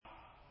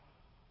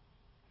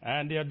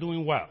and they are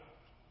doing well.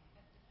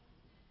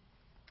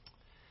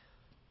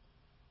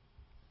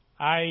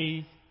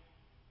 I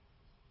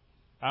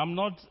am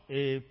not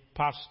a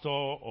pastor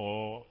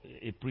or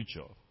a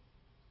preacher,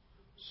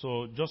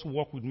 so just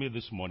walk with me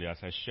this morning as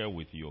I share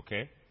with you,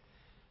 okay?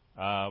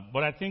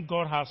 But I think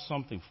God has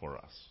something for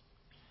us.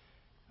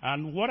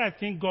 And what I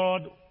think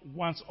God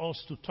wants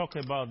us to talk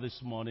about this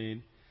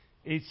morning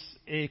is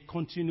a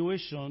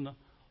continuation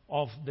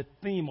of the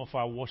theme of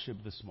our worship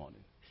this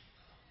morning.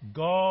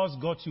 God's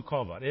got you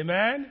covered.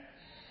 Amen?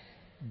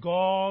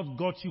 God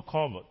got you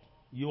covered.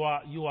 You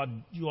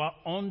are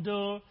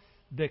under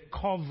the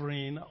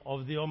covering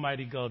of the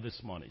Almighty God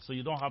this morning. So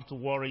you don't have to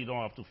worry, you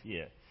don't have to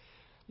fear.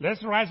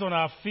 Let's rise on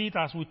our feet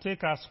as we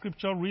take our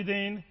scripture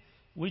reading,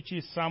 which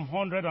is Psalm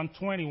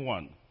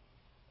 121.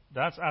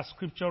 That's our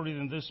scripture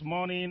reading this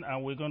morning,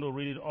 and we're going to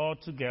read it all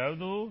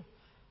together.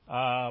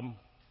 All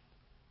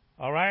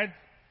right?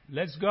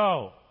 Let's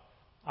go.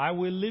 I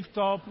will lift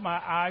up my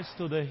eyes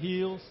to the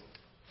hills,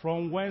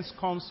 from whence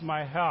comes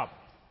my help.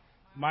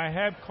 My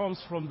help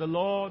comes from the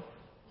Lord,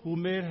 who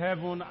made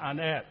heaven and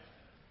earth.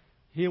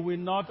 He will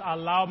not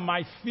allow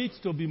my feet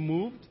to be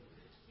moved.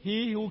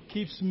 He who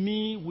keeps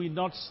me will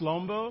not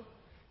slumber.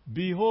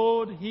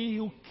 Behold, he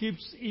who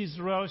keeps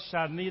Israel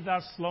shall neither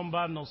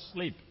slumber nor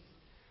sleep.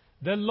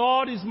 The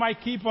Lord is my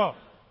keeper.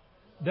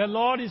 The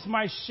Lord is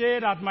my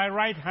shade at my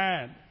right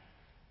hand.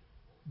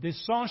 The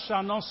sun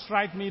shall not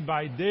strike me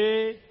by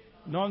day,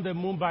 nor the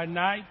moon by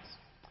night.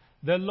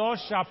 The Lord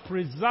shall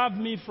preserve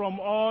me from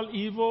all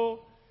evil.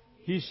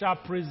 He shall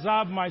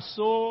preserve my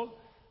soul.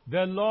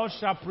 The Lord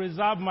shall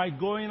preserve my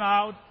going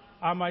out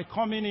and my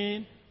coming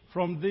in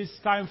from this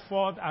time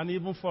forth and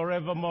even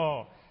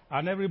forevermore.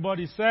 And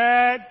everybody said,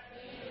 Amen.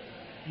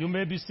 You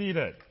may be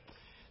seated.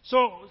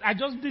 So I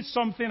just did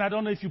something. I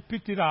don't know if you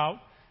picked it out.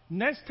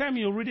 Next time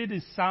you read it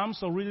in Psalms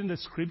or reading the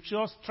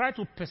scriptures, try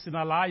to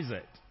personalize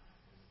it.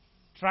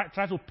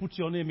 Try to put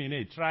your name in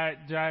it.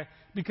 Try,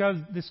 because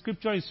the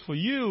scripture is for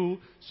you,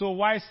 so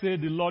why say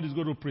the Lord is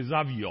going to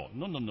preserve you?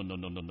 No.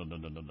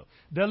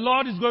 The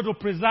Lord is going to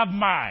preserve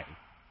mine.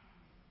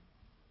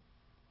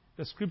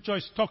 The scripture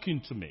is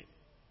talking to me.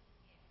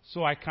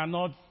 So I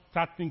cannot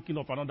start thinking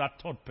of another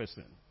third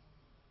person.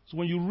 So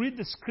when you read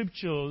the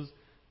scriptures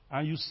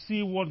and you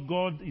see what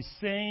God is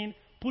saying,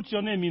 put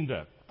your name in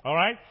there. All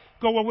right?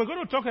 Because what we're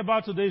going to talk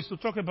about today is to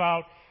talk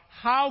about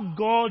how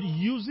God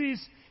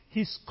uses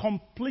his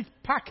complete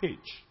package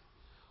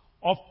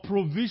of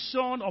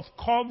provision, of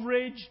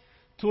coverage,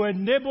 to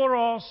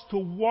enable us to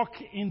walk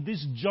in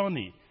this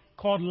journey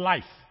called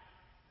life.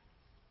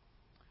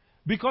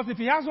 Because if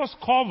he has us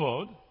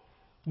covered,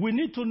 we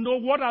need to know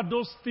what are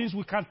those things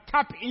we can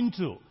tap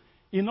into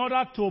in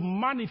order to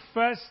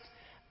manifest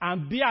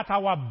and be at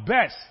our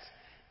best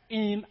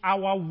in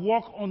our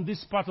walk on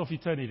this path of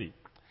eternity.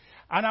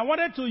 And I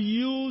wanted to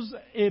use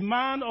a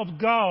man of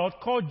God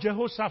called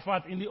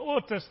Jehoshaphat in the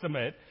Old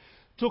Testament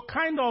to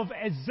kind of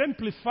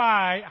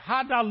exemplify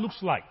how that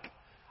looks like.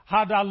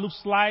 How that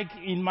looks like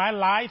in my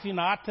life, in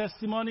our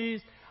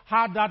testimonies,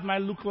 how that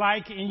might look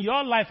like in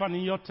your life and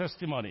in your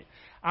testimony.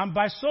 And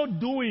by so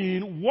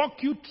doing, walk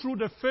you through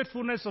the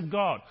faithfulness of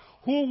God,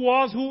 who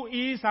was, who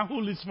is, and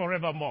who lives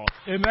forevermore.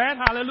 Amen?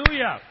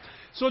 Hallelujah.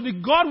 So the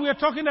God we are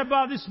talking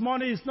about this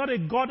morning is not a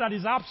God that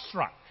is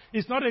abstract.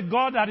 It's not a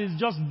God that is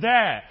just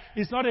there.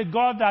 It's not a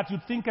God that you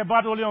think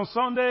about only on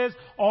Sundays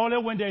or only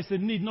when there is a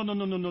need. No.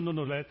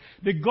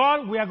 The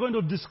God we are going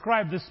to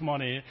describe this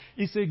morning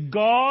is a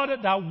God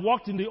that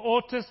walked in the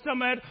Old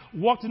Testament,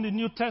 walked in the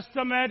New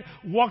Testament,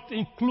 walked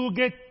in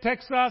Kluge,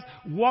 Texas,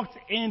 walked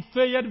in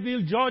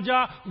Fayetteville,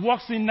 Georgia,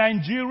 walks in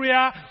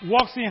Nigeria,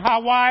 walks in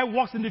Hawaii,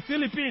 walks in the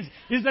Philippines.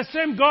 It's the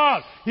same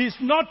God. He's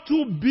not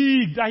too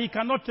big that he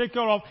cannot take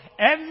care of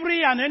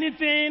every and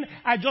anything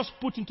I just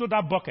put into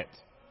that bucket.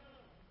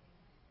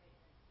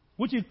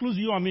 Which includes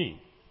you and me.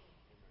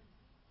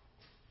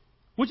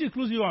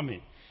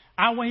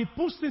 And when he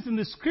puts things in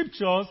the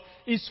scriptures,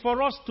 it's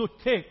for us to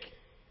take.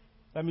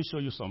 Let me show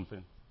you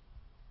something.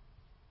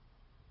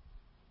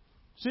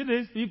 See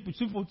this?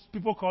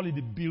 People call it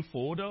the bill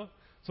folder.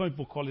 Some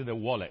people call it a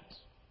wallet.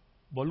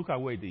 But look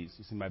at where it is.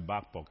 It's in my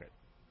back pocket.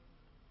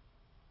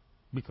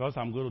 Because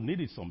I'm going to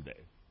need it someday.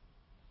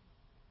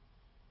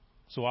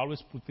 So I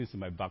always put things in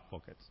my back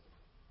pocket.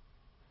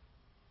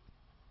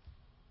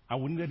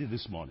 And we needed it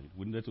this morning.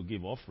 We needed to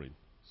give offering.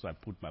 So I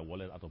put my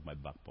wallet out of my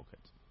back pocket.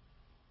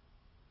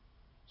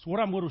 So what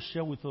I'm going to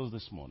share with us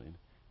this morning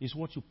is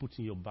what you put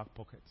in your back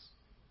pockets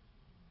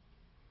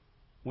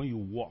when you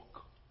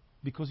walk.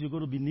 Because you're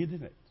going to be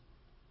needing it.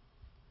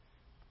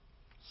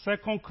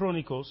 2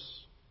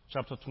 Chronicles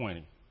chapter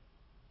 20.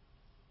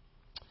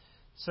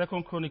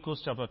 2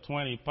 Chronicles chapter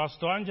 20.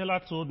 Pastor Angela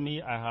told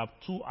me I have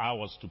 2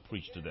 hours to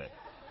preach today.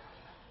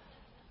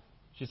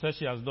 She said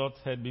she has not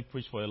heard me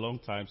preach for a long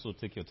time, so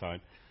take your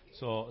time.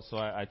 So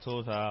I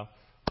told her,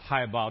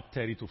 how about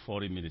 30 to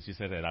 40 minutes? She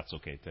said, hey, that's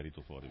okay, 30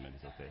 to 40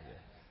 minutes, okay.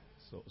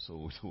 Yeah.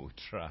 So we'll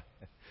try.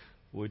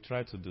 We'll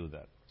try to do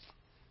that.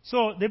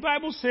 So the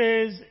Bible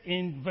says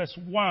in verse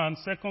 1,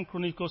 2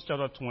 Chronicles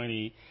chapter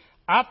 20,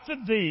 after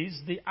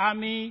this, the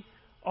army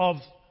of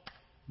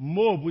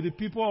Moab with the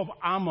people of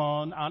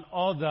Ammon and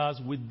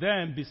others with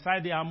them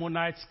beside the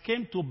Ammonites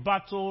came to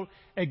battle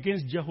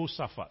against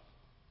Jehoshaphat.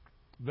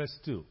 Verse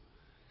 2.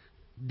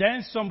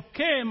 Then some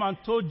came and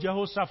told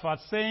Jehoshaphat,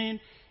 saying,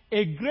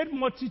 a great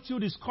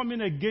multitude is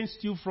coming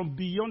against you from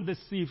beyond the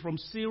sea, from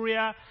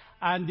Syria,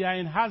 and they are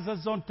in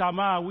Hazazon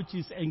Tamar, which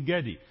is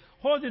En-Gedi.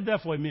 Hold it there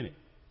for a minute.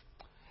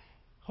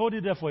 Hold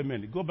it there for a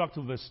minute. Go back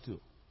to verse 2.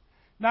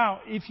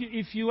 Now,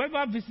 if you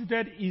ever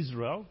visited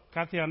Israel,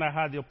 Kathy and I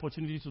had the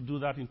opportunity to do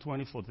that in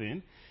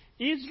 2014.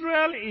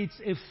 Israel is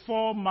a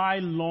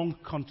 4-mile-long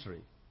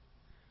country,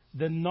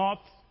 the north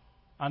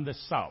and the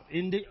south.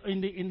 In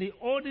the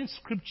olden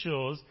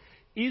scriptures,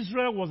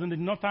 Israel was in the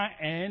northern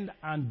end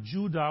and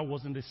Judah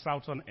was in the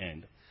southern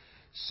end.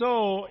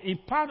 So, in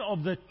part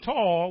of the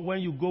tour, when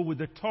you go with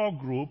the tour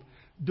group,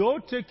 they'll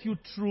take you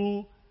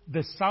through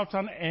the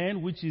southern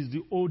end, which is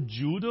the old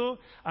Judah,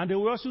 and they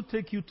will also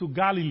take you to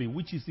Galilee,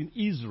 which is in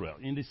Israel,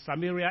 in the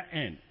Samaria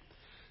end.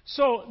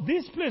 So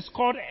this place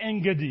called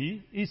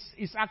En-Gedi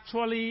is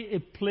actually a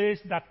place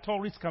that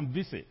tourists can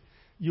visit.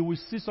 You will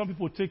see some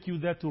people take you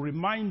there to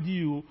remind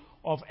you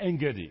of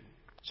En-Gedi.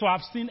 So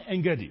I've seen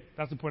En-Gedi.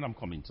 That's the point I'm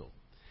coming to.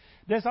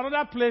 There's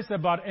another place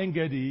about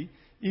En-Gedi.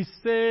 It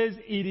says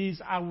it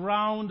is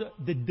around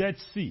the Dead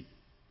Sea.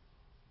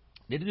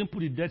 They didn't put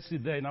the Dead Sea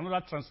there. In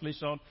another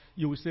translation,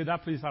 you will say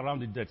that place is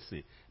around the Dead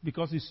Sea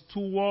because it's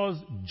towards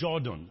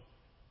Jordan,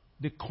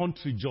 the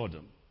country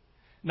Jordan.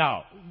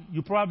 Now,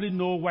 you probably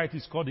know why it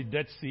is called the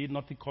Dead Sea.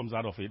 Nothing comes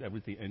out of it.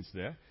 Everything ends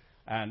there.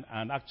 And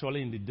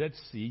actually, in the Dead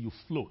Sea, you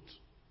float.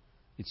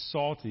 It's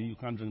salty. You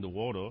can't drink the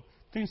water.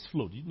 Things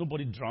float.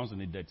 Nobody drowns in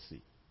the Dead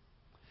Sea.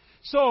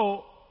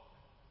 So,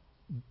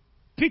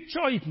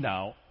 picture it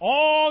now.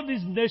 All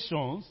these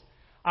nations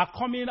are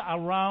coming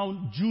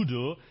around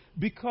Judah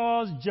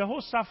because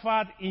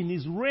Jehoshaphat in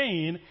his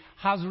reign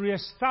has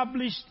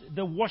reestablished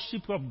the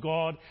worship of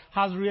God,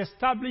 has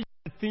reestablished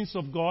the things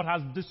of God,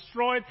 has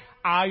destroyed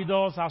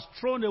idols, has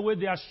thrown away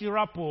the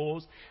Asherah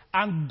poles,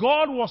 and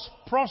God was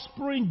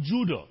prospering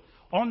Judah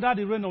under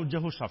the reign of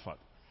Jehoshaphat.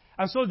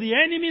 And so the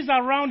enemies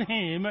around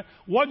him,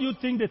 what do you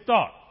think they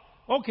thought?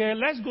 Okay,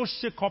 let's go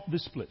shake up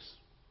this place.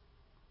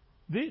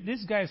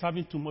 This guy is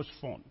having too much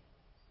fun.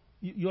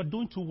 You're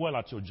doing too well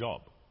at your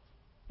job.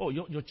 Oh,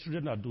 your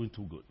children are doing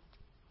too good.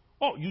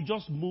 Oh, you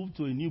just moved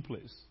to a new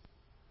place.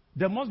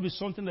 There must be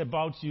something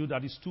about you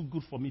that is too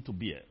good for me to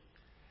bear.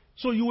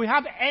 So you will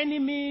have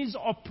enemies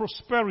of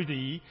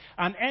prosperity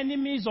and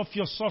enemies of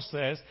your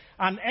success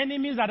and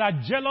enemies that are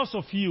jealous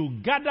of you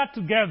gather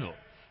together.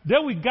 They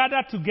will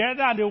gather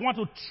together and they want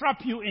to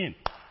trap you in.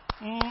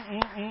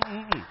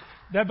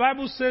 The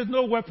Bible says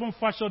no weapon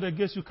fashioned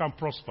against you can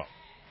prosper.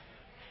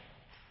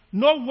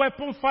 No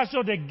weapon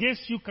fashioned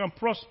against you can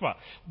prosper.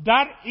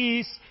 That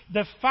is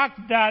the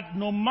fact that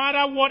no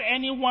matter what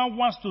anyone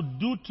wants to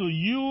do to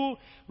you,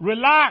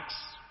 relax.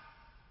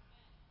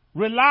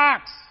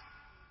 Relax.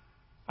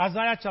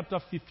 Isaiah chapter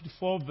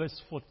 54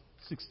 verse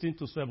 16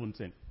 to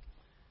 17.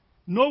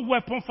 No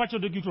weapon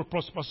fashioned against you can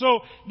prosper.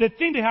 So they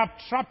think they have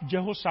trapped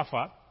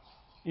Jehoshaphat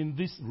in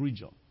this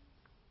region.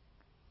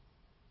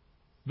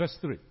 Verse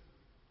 3.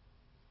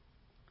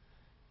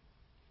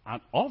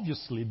 And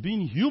obviously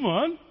being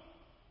human,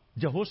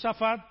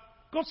 Jehoshaphat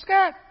got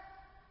scared.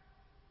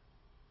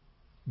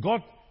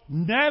 God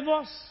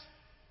never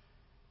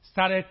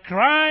started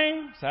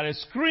crying, started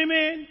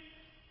screaming,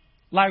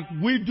 like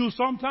we do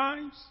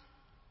sometimes,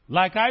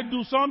 like I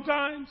do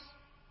sometimes.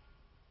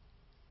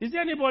 Is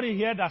there anybody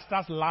here that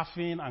starts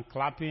laughing and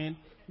clapping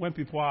when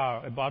people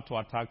are about to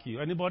attack you?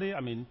 Anybody? I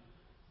need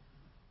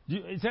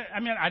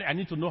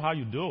to know how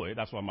you do it.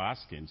 That's what I'm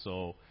asking.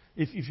 So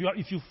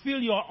if you feel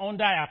you're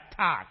under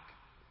attack,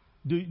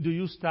 do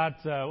you start,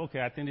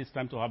 okay, I think it's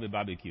time to have a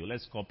barbecue.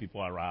 Let's call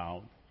people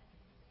around.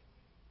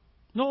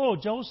 No,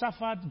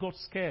 Jehoshaphat got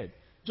scared,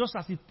 just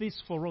as it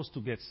is for us to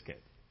get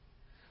scared.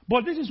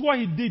 But this is what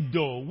he did,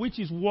 though, which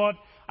is what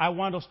I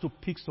want us to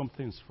pick some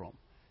things from.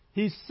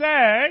 He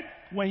said,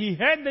 when he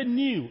heard the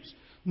news,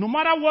 no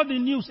matter what the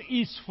news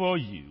is for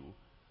you,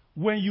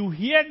 when you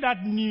hear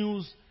that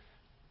news,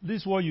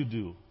 this is what you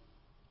do.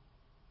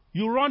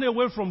 You run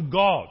away from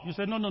God. You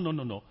say,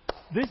 no.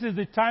 This is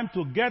the time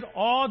to get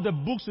all the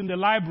books in the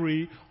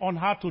library on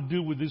how to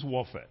deal with this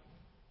warfare.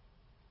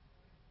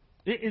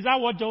 Is that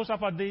what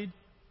Jehoshaphat did?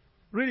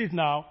 Read it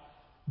now.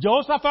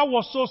 Jehoshaphat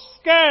was so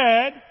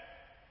scared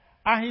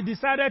and he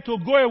decided to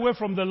go away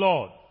from the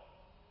Lord.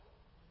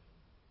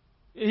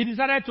 He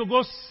decided to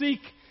go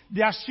seek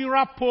the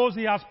Asherah poles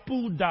he has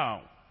pulled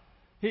down.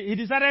 He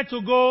decided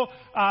to go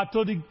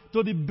to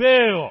the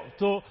Baal,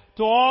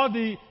 to all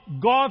the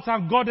gods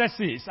and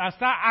goddesses, and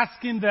start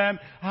asking them,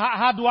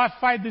 how do I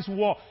fight this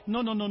war?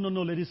 No,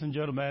 ladies and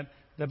gentlemen.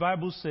 The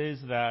Bible says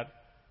that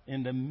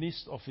in the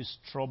midst of his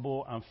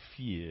trouble and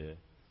fear,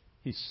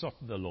 he sought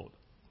the Lord.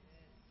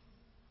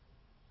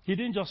 He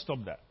didn't just stop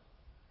that.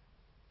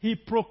 He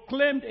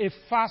proclaimed a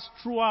fast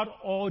throughout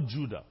all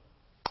Judah.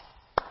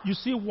 You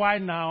see why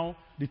now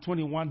the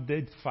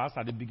 21-day fast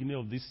at the beginning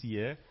of this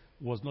year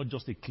was not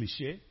just a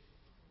cliche.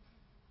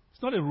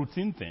 It's not a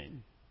routine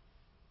thing.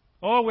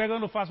 Oh, we're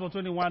going to fast for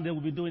 21 days.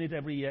 We'll be doing it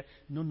every year.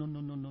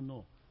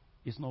 No.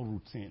 It's not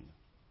routine.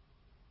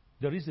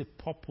 There is a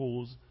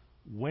purpose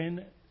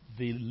when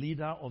the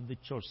leader of the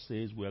church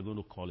says we are going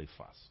to call a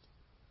fast.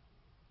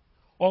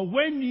 Or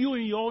when you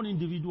in your own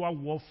individual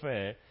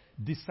warfare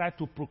decide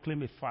to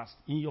proclaim a fast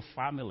in your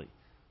family,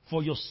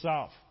 for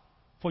yourself,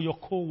 for your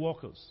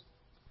co-workers.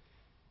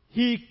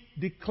 He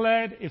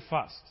declared a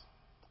fast.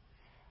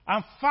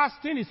 And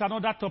fasting is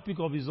another topic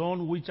of his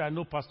own, which I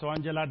know Pastor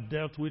Angela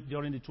dealt with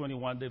during the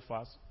 21-day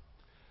fast.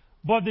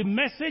 But the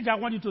message I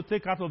want you to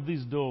take out of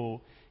this,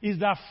 though, is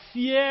that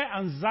fear,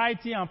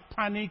 anxiety, and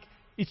panic,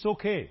 it's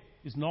okay.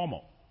 It's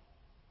normal.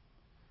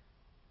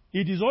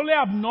 It is only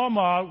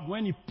abnormal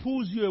when it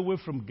pulls you away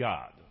from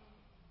God.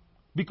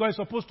 Because it's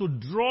supposed to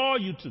draw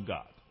you to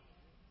God.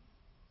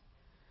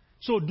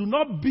 So do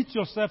not beat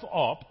yourself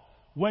up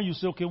when you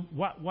say, okay,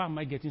 why am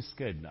I getting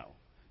scared now?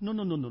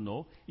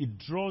 No. It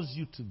draws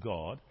you to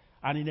God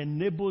and it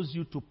enables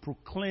you to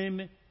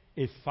proclaim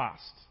a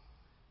fast,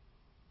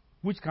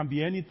 which can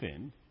be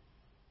anything,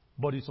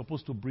 but it's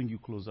supposed to bring you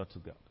closer to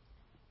God.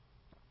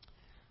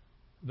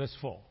 Verse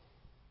 4.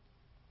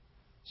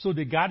 So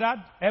they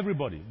gathered,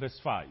 everybody. Verse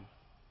 5.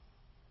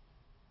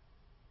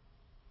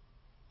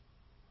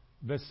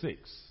 Verse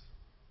 6.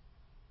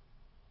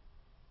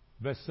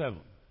 Verse 7.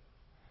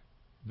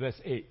 Verse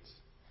 8.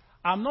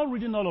 I'm not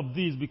reading all of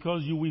these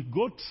because you will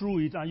go through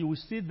it and you will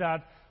see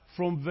that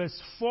from verse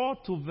 4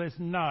 to verse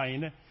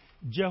 9,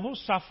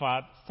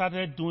 Jehoshaphat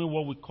started doing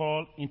what we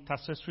call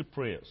intercessory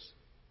prayers.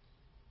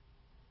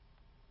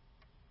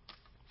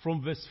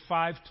 From verse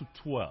 5 to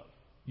 12.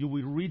 You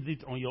will read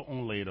it on your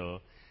own later.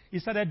 He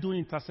started doing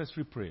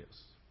intercessory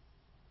prayers.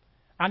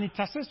 And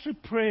intercessory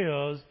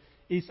prayers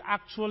is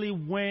actually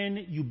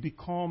when you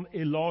become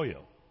a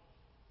lawyer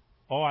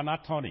or an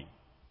attorney,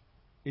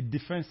 a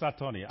defense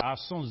attorney. Our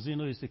son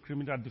Zeno is a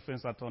criminal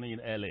defense attorney in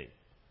LA.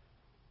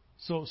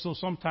 So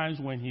sometimes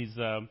when he's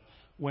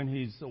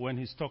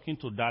talking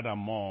to dad and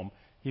mom,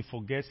 he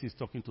forgets he's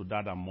talking to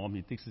dad and mom.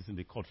 He thinks he's in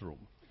the courtroom.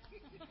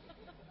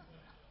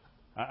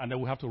 And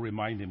then we have to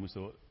remind him. We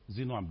say,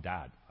 Zeno, I'm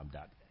dad.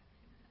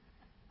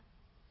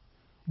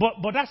 But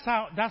that's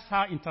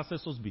how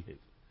intercessors behave.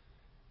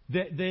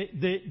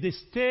 They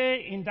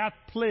stay in that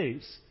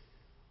place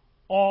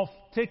of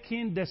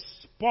taking the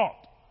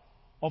spot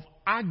of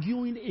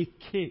arguing a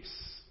case.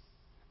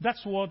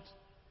 That's what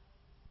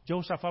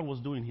Jehoshaphat was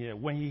doing here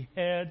when he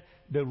heard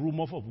the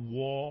rumor of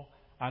war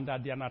and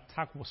that an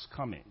attack was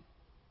coming.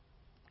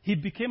 He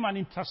became an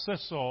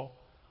intercessor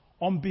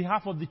on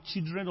behalf of the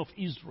children of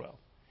Israel.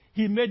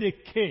 He made a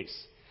case.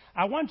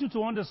 I want you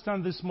to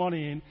understand this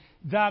morning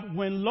that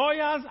when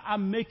lawyers are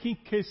making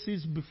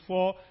cases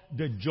before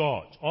the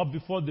judge or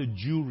before the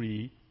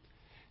jury,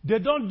 they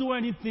don't do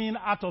anything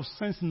out of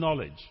sense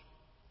knowledge.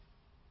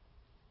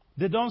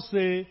 They don't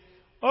say,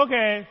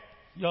 okay,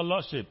 your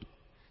lordship.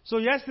 So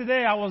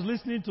yesterday I was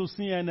listening to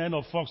CNN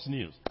or Fox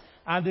News,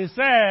 and they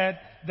said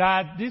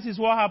that this is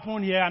what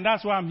happened here, and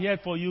that's why I'm here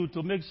for you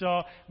to make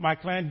sure my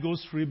client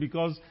goes free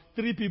because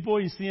 3 people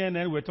in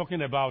CNN were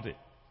talking about it.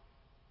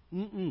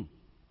 An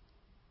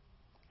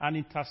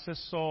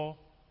intercessor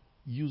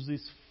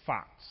uses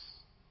facts.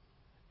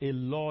 A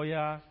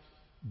lawyer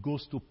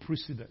goes to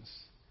precedents,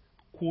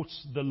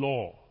 quotes the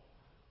law,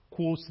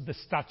 quotes the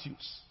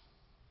statutes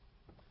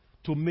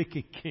to make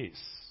a case.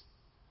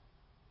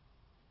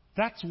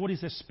 That's what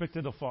is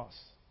expected of us.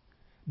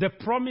 The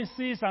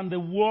promises and the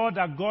word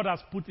that God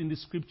has put in the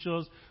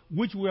scriptures,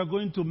 which we are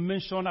going to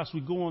mention as we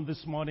go on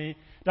this morning,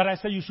 that I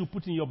said you should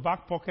put in your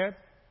back pocket,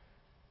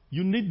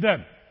 you need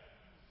them.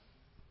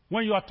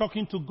 When you are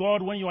talking to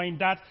God, when you are in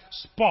that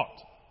spot,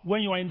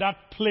 when you are in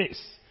that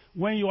place,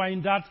 when you are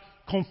in that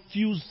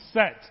confused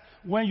set,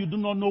 when you do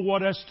not know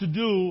what else to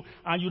do,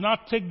 and you now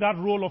take that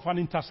role of an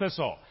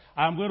intercessor.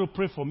 I'm going to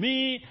pray for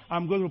me.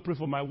 I'm going to pray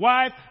for my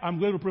wife. I'm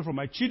going to pray for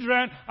my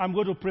children. I'm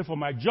going to pray for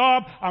my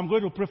job. I'm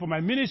going to pray for my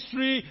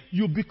ministry.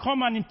 You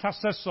become an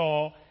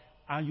intercessor,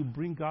 and you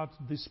bring out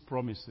these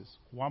promises,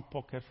 one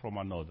pocket from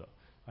another.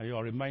 And you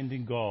are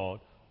reminding God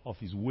of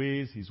His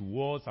ways, His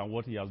words, and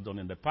what He has done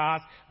in the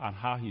past, and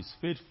how He's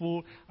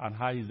faithful, and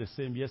how He's the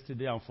same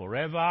yesterday and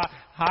forever,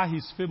 how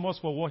He's famous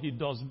for what He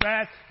does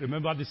best.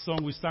 Remember the song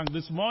we sang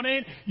this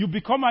morning? You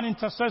become an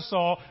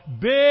intercessor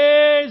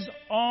based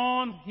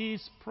on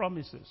His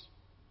promises.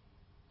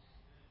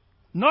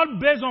 Not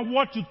based on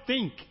what you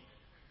think.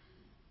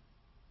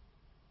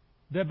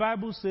 The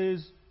Bible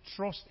says,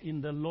 trust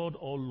in the Lord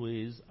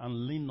always,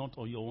 and lean not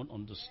on your own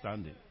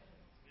understanding.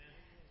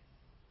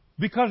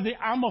 Because the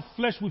arm of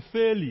flesh will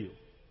fail you.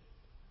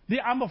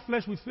 The arm of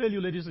flesh will fail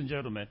you, ladies and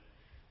gentlemen.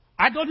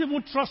 I don't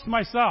even trust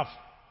myself.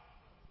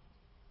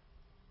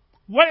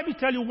 Well, let me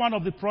tell you one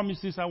of the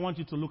promises I want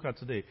you to look at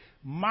today.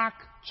 Mark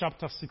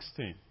chapter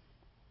 16.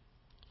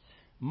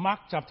 Mark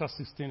chapter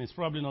 16 is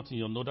probably not in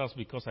your notes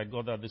because I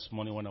got that this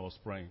morning when I was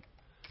praying.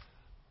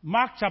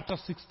 Mark chapter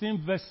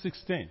 16, verse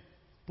 16.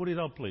 Put it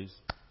up, please.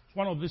 It's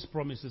one of these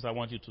promises I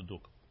want you to do.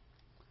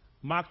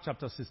 Mark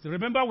chapter 16.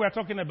 Remember, we are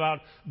talking about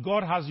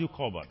God has you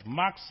covered.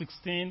 Mark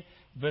 16,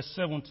 verse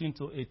 17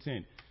 to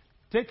 18.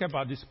 Think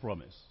about this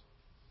promise.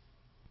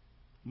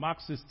 Mark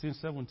 16,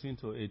 17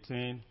 to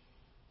 18.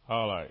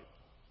 All right.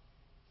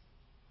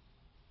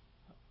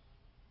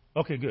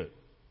 Okay, good.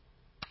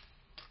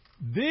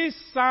 These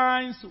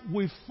signs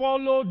will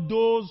follow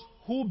those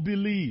who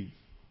believe.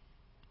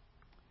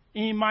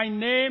 In my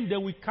name they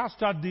will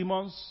cast out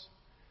demons.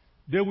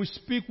 They will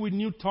speak with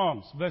new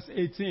tongues. Verse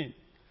 18.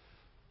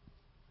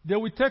 They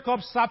will take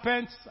up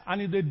serpents,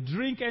 and if they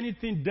drink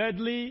anything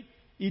deadly,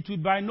 it will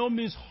by no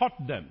means hurt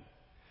them.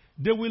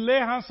 They will lay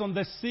hands on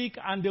the sick,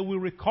 and they will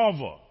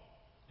recover.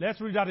 Let's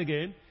read that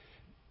again.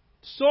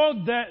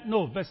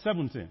 Verse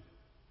 17.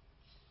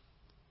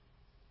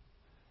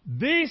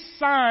 These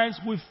signs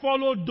will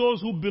follow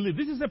those who believe.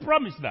 This is a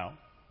promise now.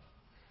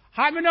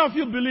 How many of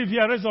you believe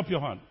here? Raise up your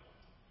hand.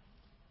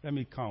 Let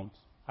me count.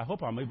 I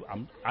hope I'm able.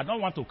 I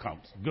don't want to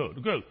count.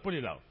 Good. Put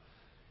it out.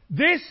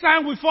 This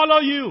sign will follow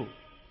you.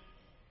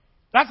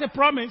 That's a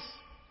promise.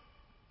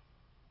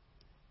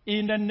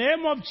 In the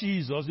name of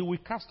Jesus, you will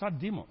cast out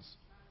demons.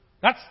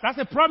 That's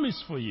a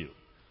promise for you.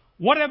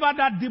 Whatever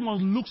that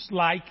demon looks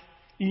like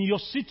in your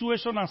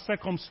situation and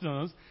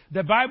circumstance,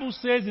 the Bible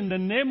says in the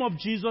name of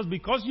Jesus,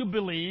 because you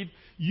believe,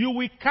 you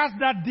will cast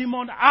that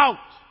demon out.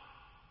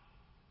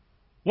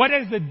 Whether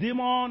it's a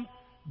demon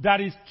that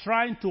is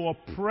trying to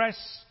oppress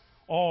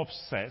or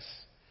obsess,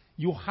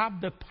 you have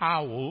the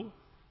power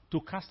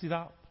to cast it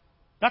out.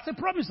 That's a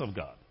promise of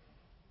God.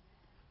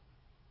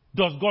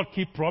 Does God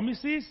keep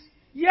promises?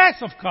 Yes,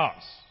 of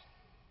course.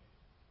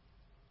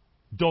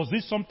 Does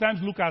it sometimes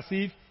look as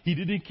if he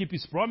didn't keep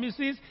his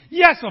promises?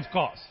 Yes, of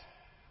course.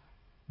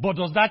 But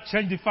does that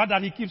change the fact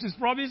that he keeps his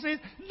promises?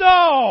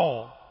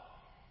 No!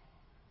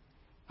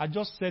 I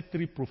just said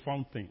 3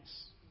 profound things.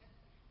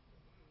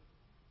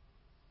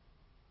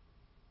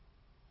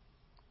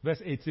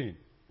 Verse 18.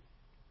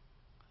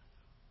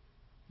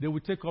 They will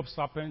take up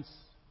serpents.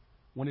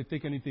 When they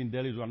take anything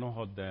deadly, it will not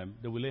hurt them.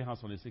 They will lay hands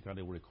on the sick and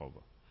they will recover.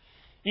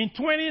 In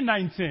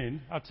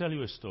 2019, I'll tell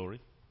you a story.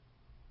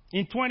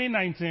 In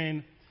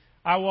 2019,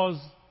 I was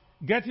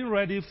getting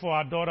ready for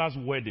our daughter's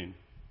wedding.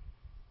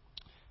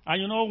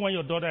 And you know when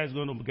your daughter is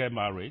going to get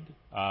married,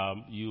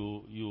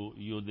 you're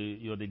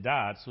the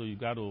dad, so you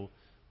got to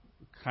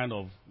kind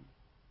of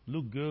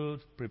look good,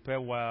 prepare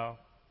well.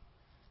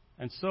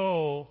 And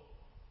so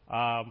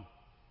I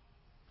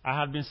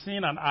had been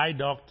seeing an eye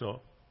doctor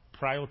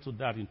prior to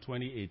that in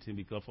 2018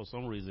 because for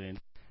some reason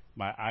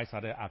my eye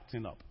started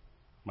acting up.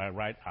 My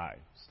right eye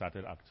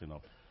started acting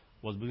up.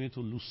 Was beginning to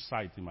lose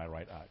sight in my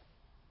right eye.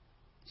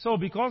 So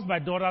because my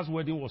daughter's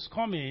wedding was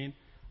coming,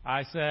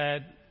 I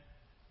said,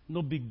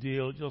 no big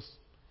deal, just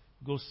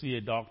go see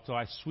a doctor.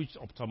 I switched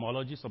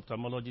ophthalmologist.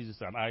 Ophthalmologist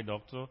is an eye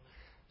doctor.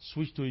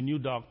 Switched to a new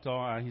doctor,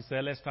 and he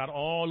said, let's start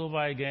all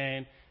over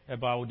again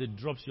about the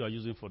drops you are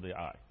using for the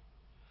eye.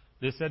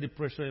 They said the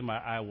pressure in my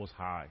eye was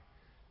high.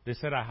 They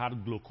said I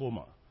had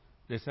glaucoma.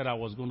 They said I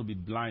was going to be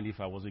blind if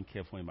I wasn't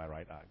careful in my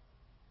right eye.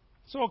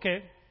 So,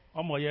 okay,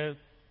 Omoye,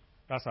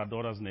 that's our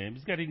daughter's name.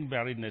 It's getting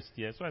married next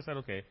year. So I said,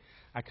 okay,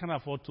 I can't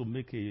afford to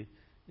make a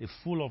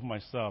fool of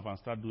myself and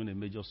start doing a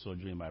major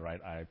surgery in my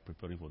right eye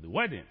preparing for the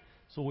wedding.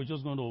 So we're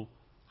just going to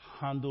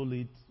handle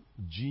it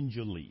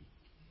gingerly.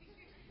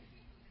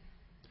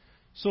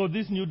 So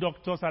this new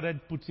doctor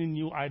started putting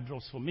new eye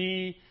drops for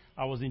me.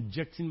 I was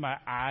injecting my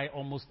eye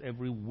almost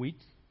every week.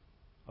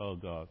 Oh,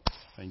 God.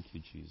 Thank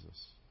you,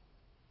 Jesus.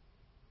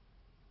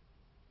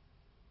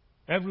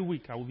 Every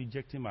week I would be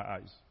injecting my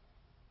eyes.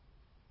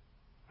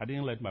 I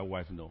didn't let my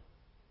wife know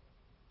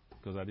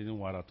because I didn't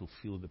want her to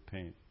feel the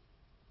pain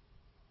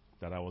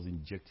that I was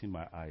injecting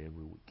my eye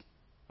every week.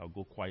 I'll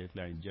go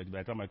quietly and inject. By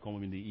the time I come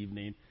home in the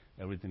evening,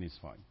 everything is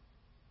fine.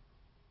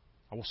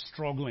 I was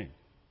struggling.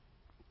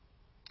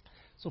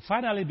 So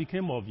finally it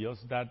became obvious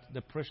that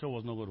the pressure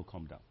was not going to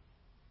come down.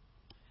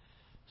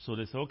 So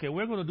they said, okay,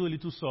 we're going to do a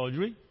little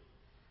surgery.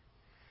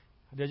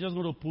 They're just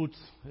going to put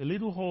a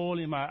little hole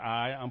in my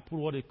eye and put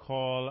what they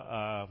call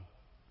a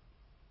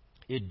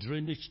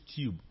drainage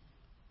tube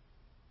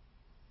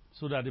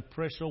so that the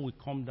pressure will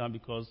come down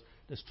because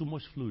there's too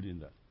much fluid in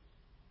there.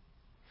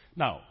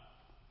 Now,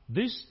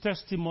 this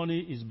testimony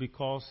is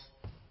because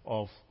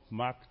of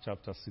Mark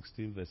chapter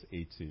 16, verse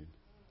 18.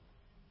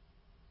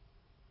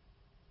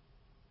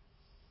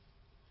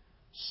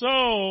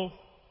 So,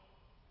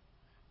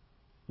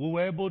 we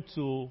were able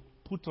to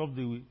put off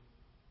the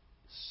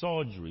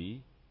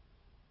surgery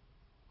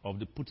of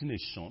the putting a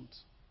shunt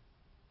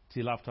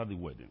till after the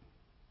wedding.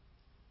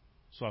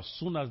 So as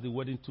soon as the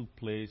wedding took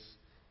place,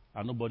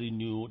 and nobody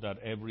knew that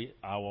every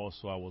hour or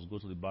so I was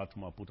going to the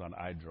bathroom and put an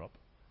eye drop,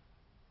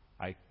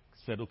 I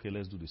said, okay,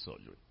 let's do the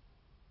surgery.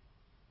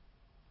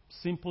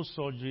 Simple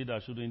surgery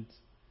that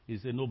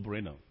is a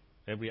no-brainer.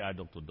 Every eye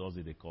doctor does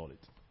it, they call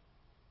it.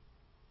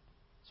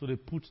 So they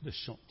put the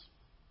shunt.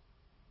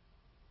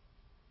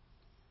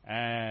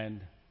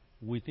 And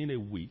within a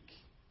week,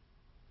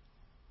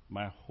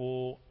 my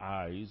whole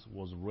eyes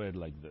was red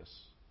like this.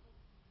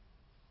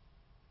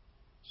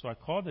 So I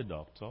called the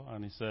doctor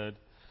and he said,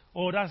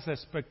 oh, that's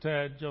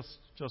expected,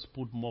 just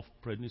put more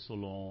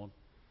prednisolone.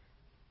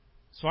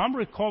 So I'm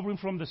recovering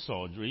from the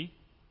surgery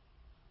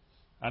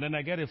And then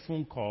I get a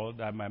phone call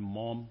that my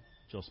mom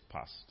just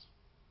passed.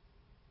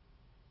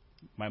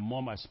 My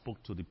mom I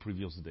spoke to the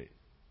previous day.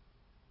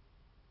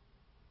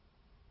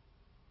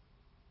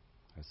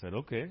 I said,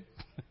 okay.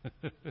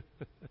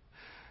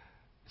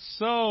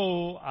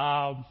 So,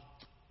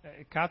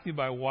 Kathy,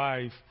 my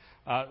wife,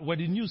 when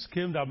the news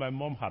came that my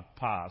mom had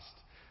passed,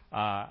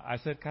 I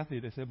said, Kathy,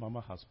 they said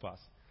Mama has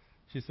passed.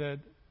 She said,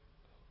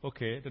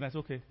 okay. Then I said,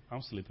 okay,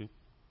 I'm sleeping.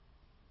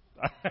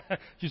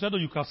 She said, no,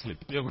 you can't sleep.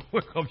 You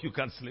wake up, you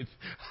can't sleep.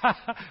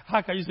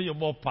 How can you say your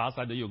mom passed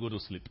and then you go to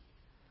sleep?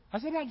 I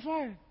said, I'm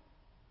fine.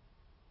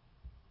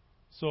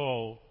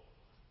 So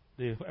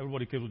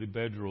everybody came to the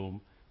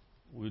bedroom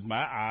with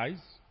my eyes,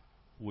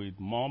 with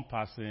mom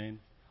passing,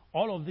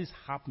 all of this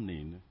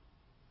happening.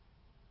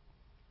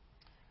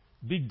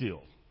 Big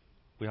deal.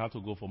 We had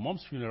to go for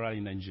mom's funeral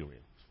in Nigeria.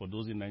 For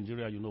those in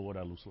Nigeria, you know what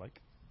that looks like.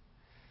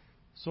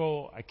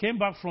 So I came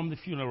back from the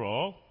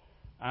funeral,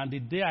 and the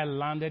day I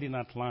landed in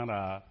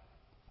Atlanta,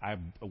 I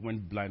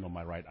went blind on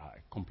my right eye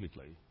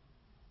completely.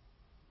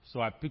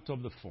 So I picked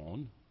up the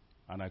phone,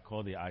 and I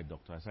called the eye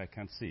doctor. I said, I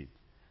can't see it.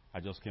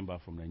 I just came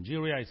back from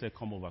Nigeria. He said,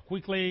 come over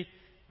quickly.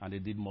 And they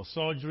did more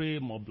surgery,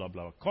 more blah,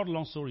 blah. Cut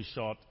long story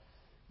short,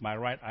 my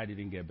right eye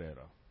didn't get better.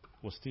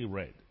 It was still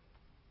red.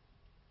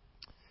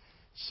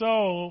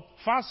 So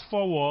fast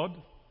forward,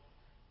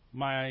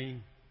 my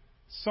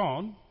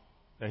son,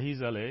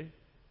 Ahizale,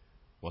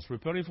 was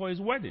preparing for his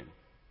wedding.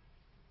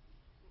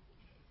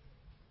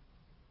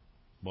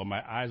 But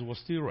my eyes were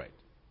still red.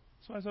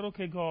 So I said,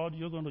 okay, God,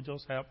 you're going to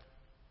just help.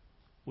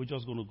 We're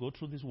just going to go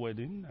through this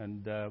wedding,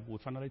 and we'll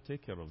finally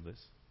take care of this.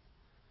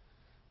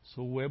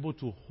 So we're able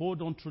to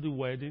hold on to the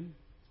wedding,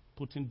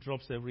 putting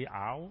drops every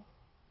hour,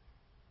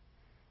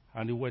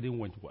 and the wedding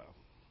went well.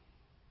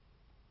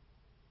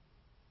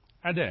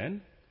 And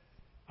then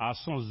our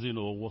son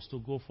Zeno was to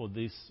go for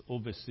this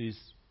overseas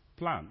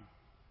plan.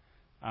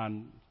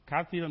 And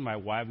Kathy and my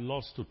wife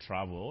loves to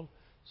travel,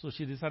 so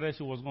she decided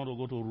she was going to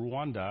go to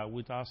Rwanda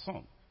with our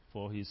son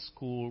for his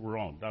school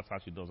run. That's how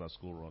she does her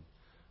school run.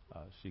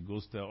 She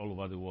goes there all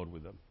over the world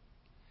with them.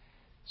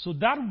 So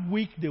that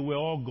week they were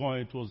all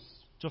going. It was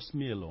just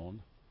me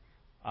alone.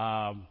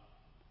 I'm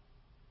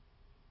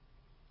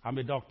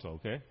a doctor,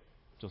 okay?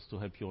 Just to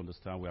help you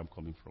understand where I'm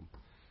coming from.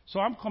 So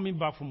I'm coming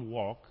back from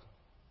work.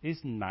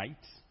 It's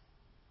night.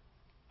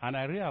 And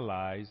I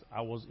realized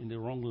I was in the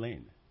wrong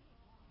lane.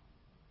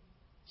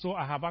 So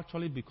I have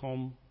actually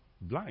become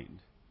blind.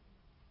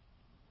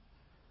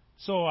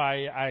 So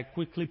I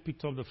quickly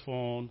picked up the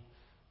phone,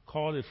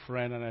 called a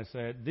friend, and I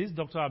said, this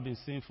doctor I've been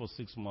seeing for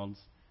 6 months,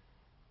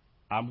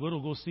 I'm going to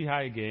go see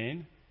her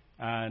again.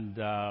 And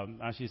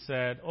she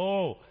said,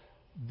 oh,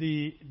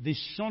 the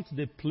shunt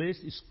they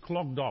placed is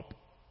clogged up.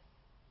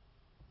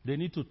 They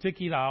need to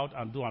take it out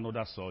and do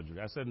another surgery.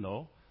 I said,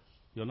 no,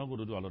 you're not going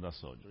to do another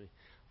surgery.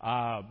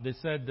 They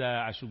said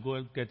I should go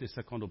and get a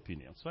second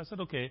opinion. So I said,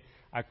 okay.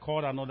 I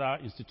called another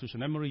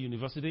institution, Emory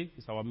University.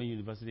 It's our main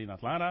university in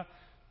Atlanta.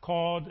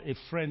 Called a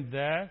friend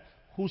there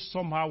who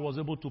somehow was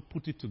able to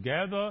put it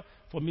together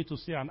for me to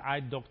see an eye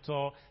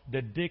doctor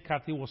the day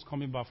Kathy was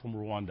coming back from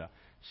Rwanda.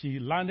 She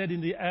landed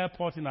in the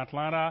airport in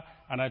Atlanta,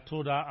 and I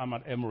told her I'm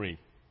at Emory.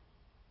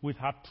 With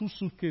her 2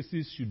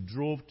 suitcases, she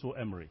drove to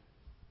Emory.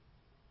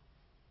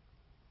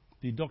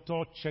 The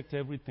doctor checked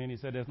everything. He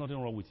said, there's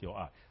nothing wrong with your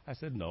eye. I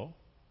said, no,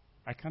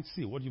 I can't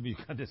see. What do you mean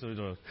you can't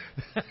see?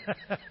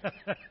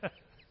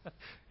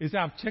 He said,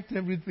 I've checked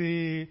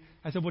everything.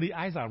 I said, but the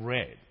eyes are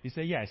red. He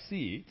said, yeah, I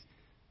see it,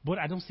 but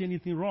I don't see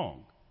anything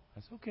wrong.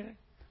 I said, okay.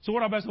 So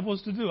what am I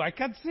supposed to do? I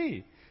can't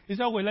see. He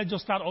said, well, let's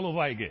just start all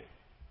over again.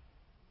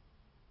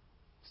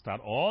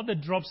 Start all the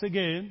drops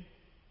again.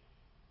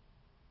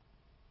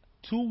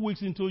 2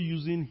 weeks into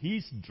using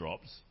his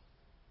drops,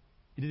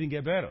 it didn't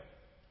get better.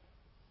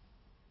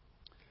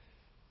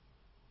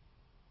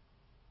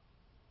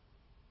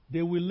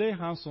 They will lay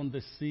hands on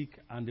the sick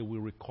and they will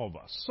recover.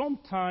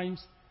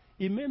 Sometimes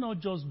it may not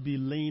just be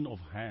laying of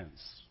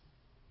hands.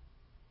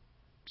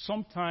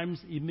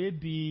 Sometimes it may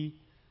be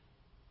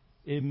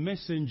a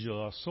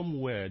messenger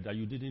somewhere that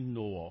you didn't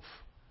know of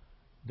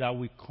that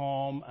will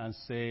come and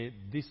say,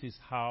 this is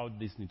how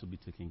this needs to be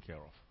taken care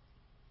of.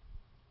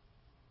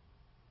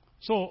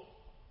 So,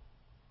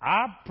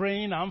 I'm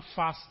praying, I'm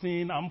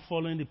fasting, I'm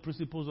following the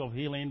principles of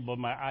healing, but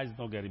my eyes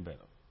not getting better.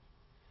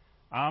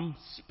 I'm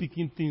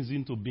speaking things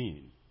into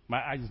being.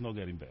 My eyes is not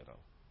getting better.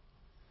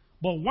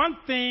 But one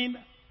thing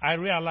I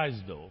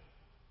realized though,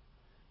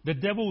 the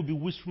devil will be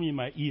whispering in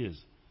my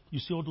ears. You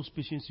see all those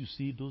patients you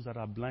see, those that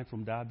are blind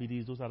from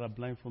diabetes, those that are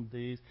blind from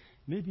this.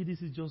 Maybe this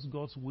is just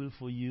God's will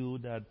for you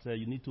that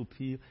you need to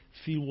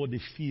feel what they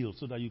feel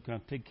so that you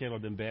can take care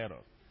of them better.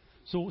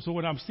 So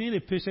when I'm seeing a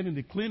patient in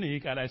the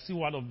clinic and I see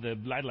one of the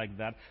blind like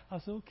that, I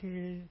say,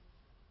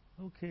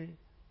 okay.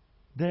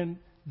 Then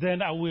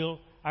I will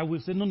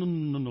say,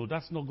 no,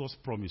 that's not God's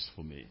promise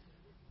for me.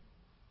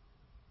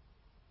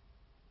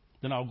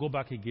 Then I'll go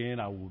back again,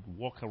 I would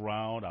walk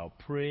around, I'll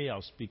pray,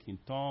 I'll speak in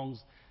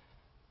tongues.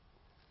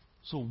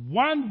 So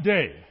one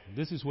day,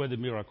 this is where the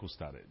miracle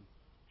started.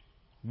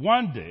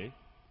 One day,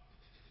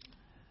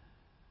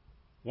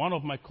 One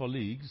of my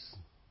colleagues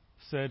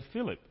said,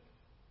 Philip,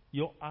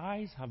 your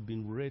eyes have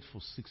been red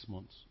for 6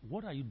 months.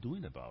 What are you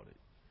doing about it?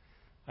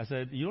 I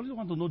said, you only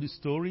want to know the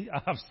story?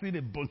 I have seen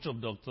a bunch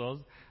of doctors.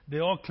 They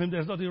all claim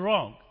there's nothing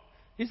wrong.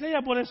 He said,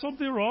 yeah, but there's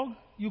something wrong.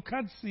 You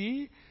can't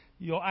see.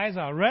 Your eyes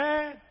are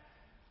red.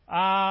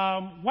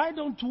 Why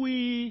don't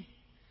we...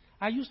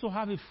 I used to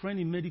have a friend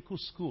in medical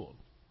school.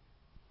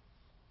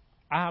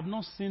 I have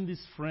not seen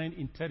this friend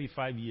in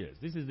 35 years.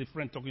 This is the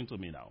friend talking to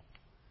me now.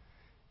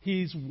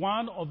 He's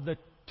one of the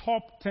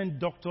top 10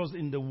 doctors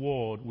in the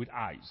world with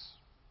eyes.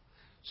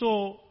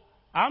 So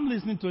I'm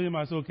listening to him.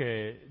 I said,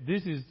 okay,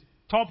 this is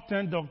top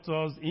 10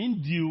 doctors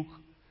in Duke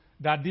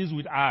that deals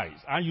with eyes.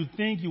 And you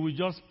think you will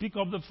just pick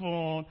up the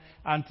phone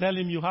and tell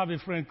him you have a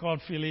friend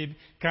called Philip.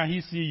 Can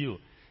he see you?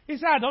 He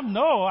said, I don't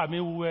know. I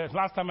mean,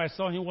 last time I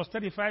saw him was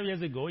 35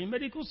 years ago in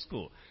medical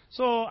school.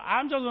 So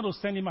I'm just going to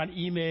send him an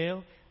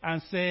email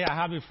and say, I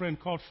have a friend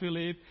called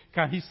Philip.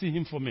 Can he see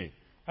him for me?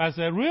 I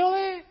said,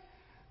 really?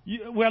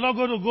 We're not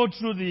going to go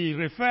through the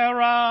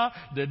referral,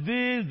 the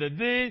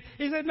this.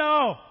 He said,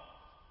 no.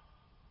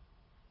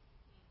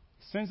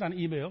 Sends an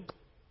email.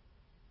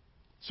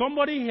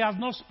 Somebody he has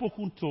not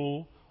spoken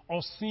to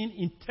or seen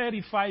in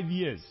 35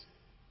 years.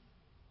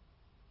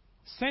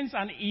 Sends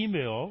an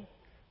email.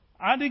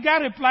 And the guy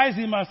replies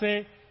him and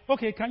says,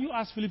 okay, can you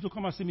ask Philip to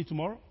come and see me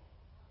tomorrow?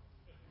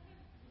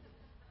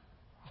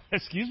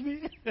 Excuse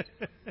me?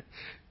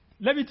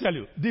 Let me tell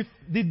you,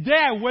 the day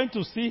I went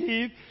to see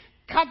him,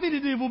 Kathy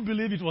didn't even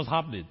believe it was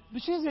happening.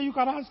 She said, you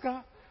can ask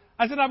her.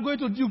 I said, I'm going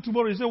to Duke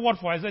tomorrow. He said, what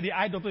for? I said, the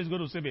eye doctor is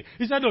going to see me.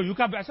 He said, no, you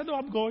can't. I said, no,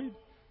 I'm going.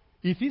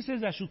 If he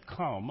says I should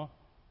come,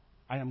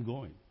 I am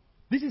going.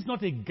 This is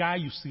not a guy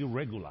you see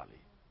regularly.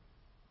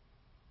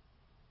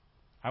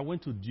 I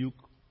went to Duke.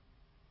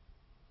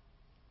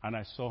 And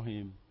I saw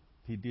him.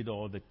 He did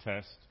all the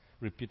tests,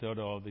 repeated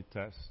all the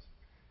tests.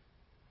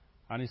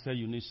 And he said,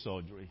 you need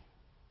surgery.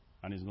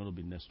 And it's going to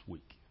be next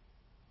week.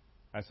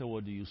 I said,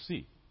 what do you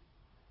see?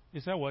 He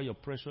said, well, your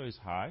pressure is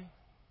high.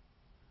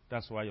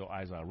 That's why your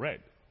eyes are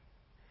red.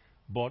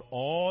 But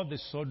all the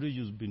surgery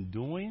you've been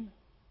doing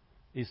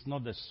is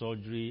not the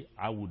surgery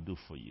I would do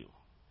for you.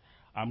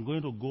 I'm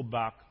going to go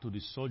back to the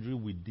surgery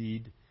we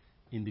did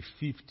in the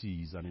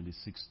 50s and in the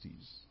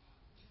 60s.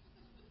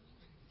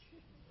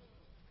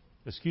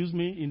 Excuse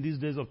me, in these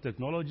days of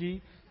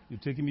technology, you're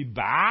taking me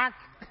back?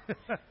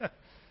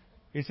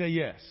 He said,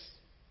 yes,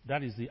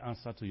 that is the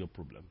answer to your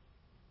problem.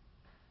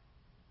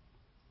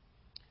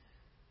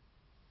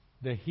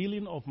 The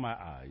healing of my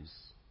eyes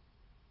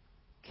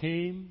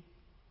came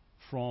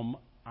from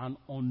an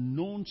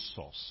unknown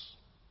source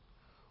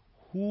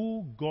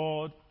who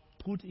God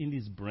put in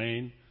his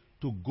brain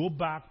to go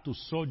back to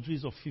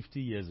surgeries of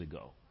 50 years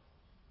ago.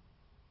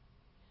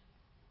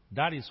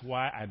 That is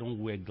why I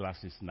don't wear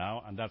glasses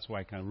now, and that's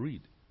why I can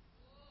read.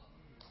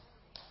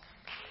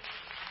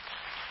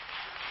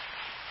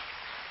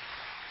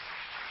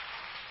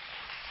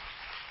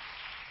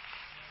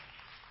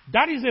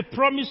 That is a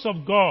promise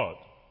of God,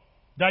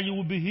 that you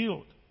will be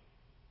healed.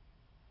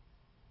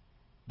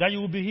 That you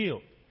will be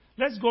healed.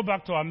 Let's go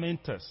back to our main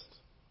text,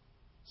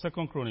 2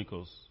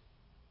 Chronicles.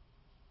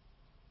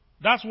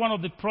 That's one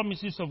of the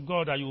promises of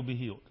God, that you will be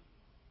healed.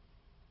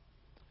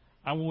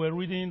 And we were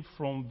reading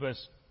from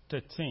verse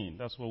 13.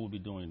 That's what we'll be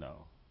doing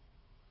now.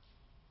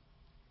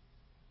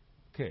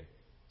 Okay.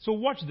 So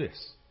watch this.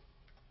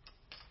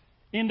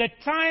 In the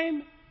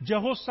time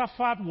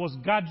Jehoshaphat was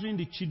gathering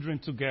the children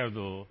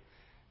together,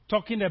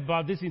 talking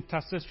about this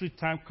intercessory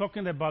time,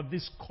 talking about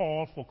this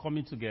call for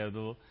coming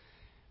together,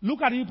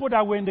 look at the people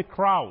that were in the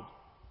crowd.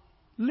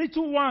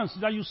 Little ones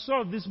that you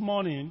saw this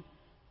morning,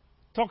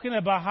 talking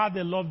about how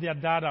they love their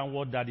dad and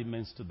what daddy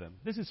means to them.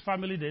 This is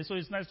family day, so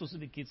it's nice to see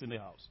the kids in the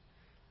house.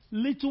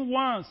 Little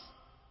ones,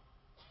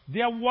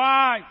 their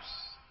wives,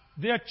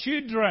 their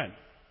children,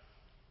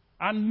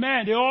 and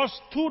men, they all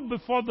stood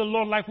before the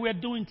Lord like we are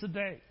doing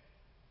today.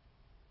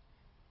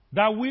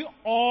 That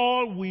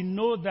we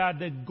know that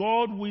the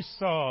God we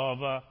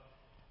serve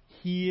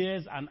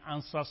hears and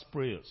answers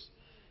prayers.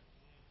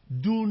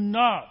 Do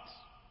not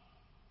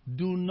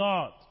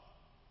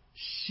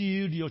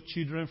shield your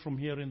children from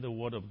hearing the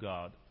word of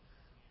God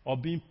or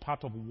being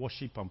part of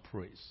worship and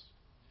praise.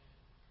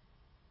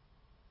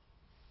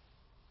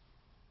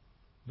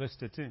 Verse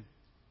 13.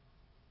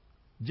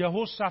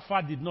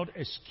 Jehoshaphat did not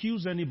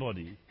excuse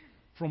anybody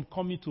from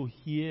coming to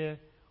hear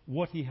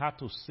what he had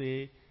to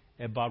say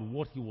about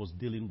what he was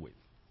dealing with.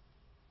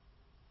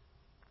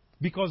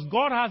 Because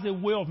God has a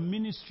way of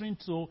ministering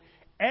to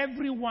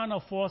every one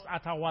of us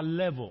at our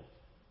level.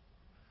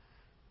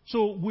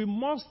 So we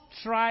must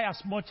try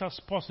as much as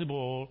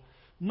possible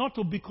not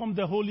to become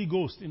the Holy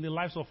Ghost in the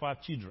lives of our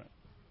children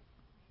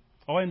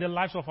or in the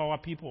lives of our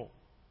people.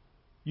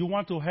 You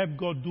want to help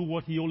God do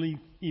what only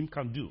Him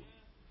can do.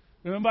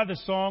 Remember the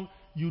song,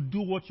 you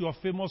do what you are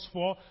famous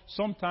for?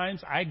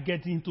 Sometimes I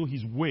get into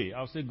His way.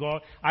 I'll say,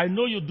 God, I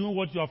know you're doing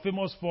what you are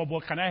famous for,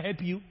 but can I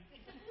help you?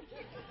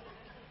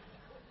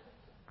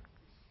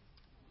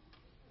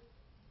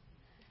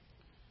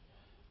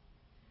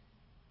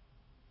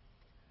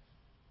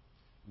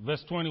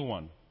 Verse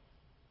 21.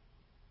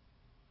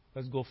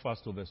 Let's go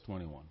fast to verse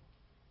 21.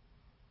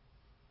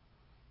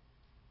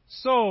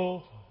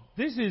 So,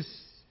 this is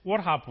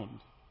what happened.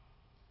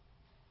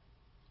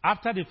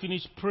 After they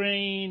finished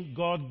praying,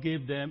 God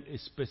gave them a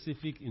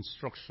specific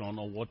instruction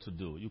on what to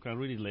do. You can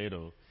read it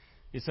later.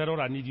 He said,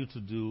 all I need you to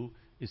do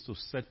is to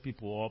set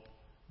people up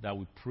that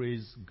will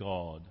praise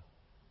God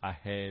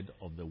ahead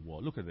of the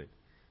world. Look at it.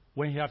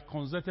 When he had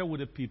consulted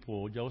with the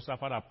people,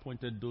 Jehoshaphat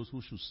appointed those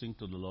who should sing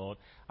to the Lord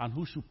and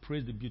who should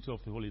praise the beauty of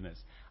the holiness.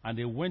 And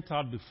they went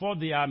out before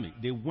the army.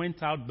 They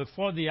went out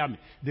before the army.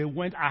 They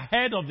went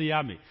ahead of the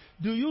army.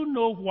 Do you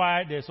know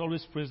why there's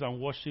always praise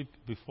and worship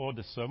before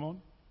the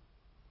sermon?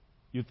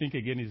 You think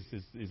again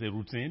it's a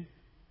routine?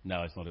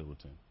 No, it's not a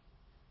routine.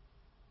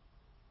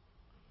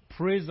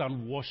 Praise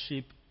and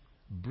worship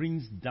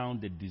brings down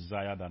the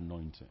desired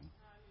anointing.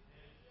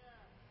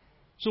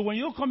 So when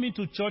you come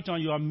into church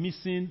and you are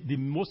missing the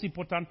most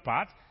important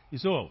part, you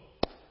say, oh,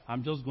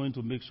 I'm just going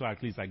to make sure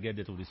at least I get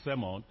there to the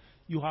sermon.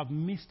 You have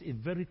missed a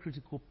very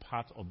critical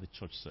part of the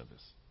church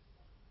service.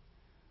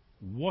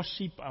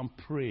 Worship and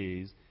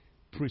praise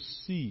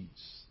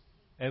precedes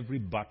every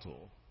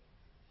battle,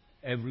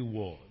 every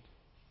word.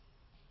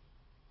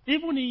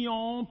 Even in your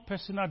own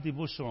personal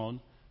devotion,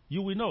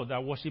 you will know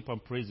that worship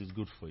and praise is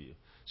good for you.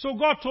 So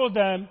God told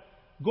them,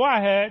 go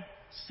ahead,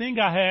 sing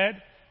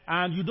ahead,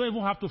 and you don't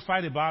even have to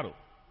fight a battle.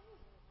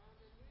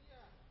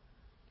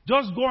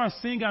 Just go and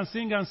sing and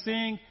sing and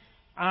sing,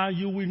 and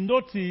you will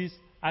notice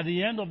at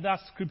the end of that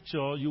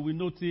scripture, you will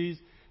notice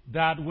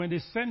that when they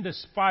sent the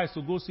spies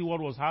to go see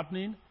what was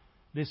happening,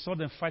 they saw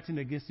them fighting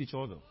against each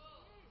other.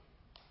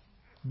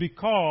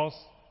 Because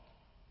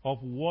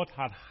of what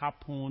had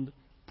happened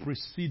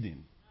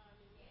preceding.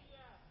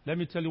 Let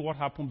me tell you what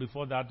happened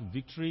before that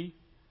victory.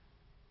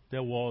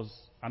 There was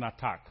an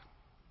attack.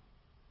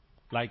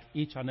 Like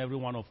each and every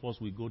one of us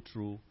will go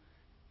through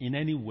in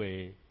any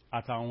way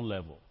at our own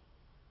level.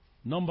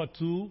 Number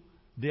two,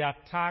 the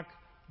attack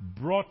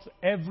brought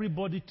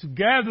everybody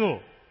together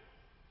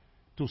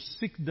to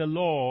seek the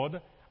Lord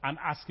and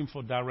ask Him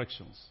for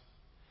directions.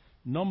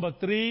 Number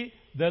three,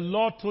 the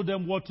Lord told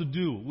them what to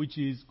do, which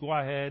is go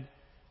ahead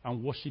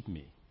and worship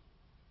me,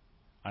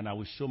 and I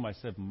will show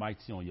myself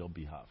mighty on your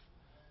behalf.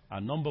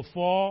 And number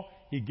four,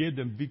 He gave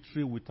them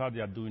victory without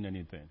their doing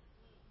anything.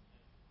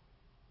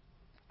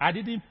 I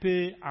didn't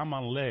pay arm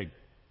and leg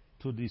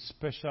to the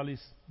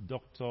specialist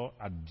doctor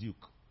at Duke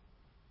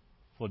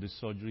for the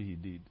surgery he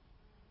did.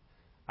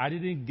 I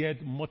didn't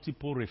get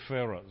multiple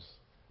referrals.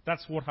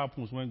 That's what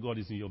happens when God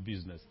is in your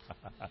business.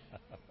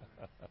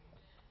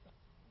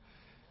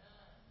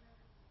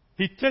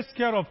 He takes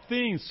care of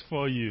things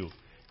for you.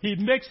 He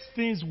makes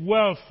things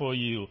well for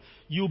you.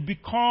 You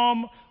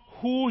become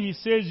who He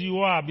says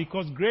you are,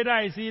 because greater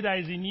is He that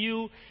is in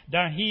you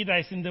than he that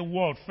is in the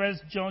world. 1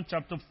 John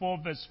chapter 4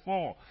 verse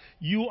 4.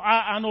 You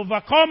are an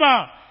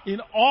overcomer in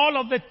all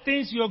of the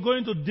things you're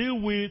going to deal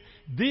with.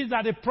 These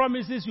are the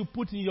promises you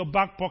put in your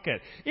back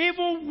pocket.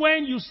 Even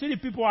when you see the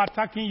people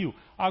attacking you.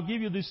 I'll give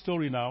you this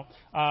story now.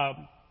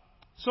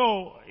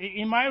 So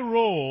in my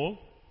role,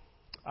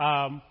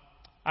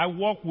 I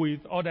work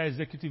with other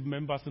executive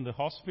members in the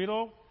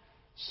hospital.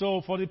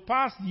 So for the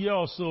past year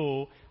or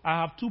so,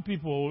 I have two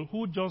people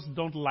who just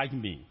don't like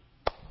me.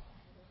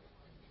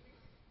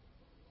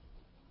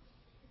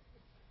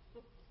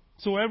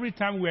 So every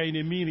time we're in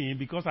a meeting,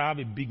 because I have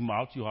a big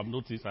mouth, you have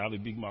noticed I have a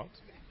big mouth.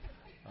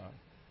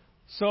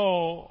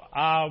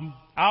 I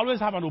always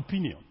have an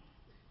opinion.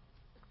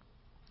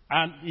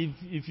 And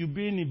if you've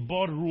been in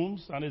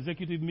boardrooms and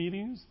executive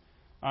meetings,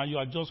 and you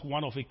are just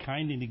one of a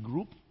kind in the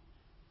group,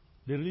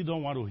 they really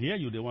don't want to hear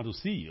you, they want to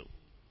see you.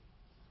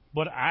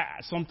 But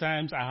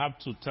sometimes I have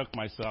to tell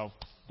myself,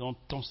 don't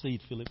say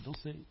it, Philip, don't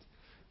say it.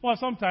 Well,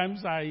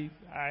 sometimes I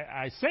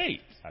say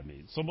it. I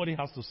mean, somebody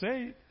has to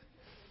say it.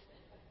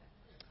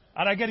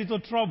 And I get into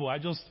trouble. I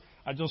just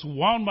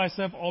wound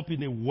myself up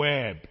in a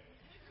web.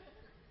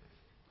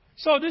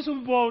 So these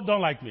people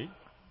don't like me.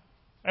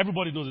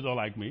 Everybody knows they don't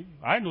like me.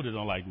 I know they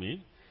don't like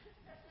me.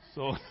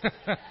 So,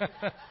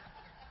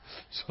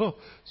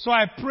 so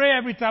I pray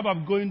every time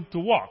I'm going to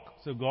work.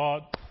 So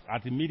God,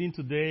 at the meeting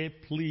today,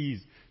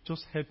 please,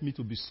 just help me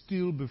to be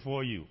still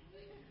before you.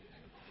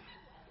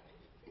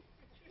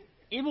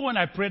 Even when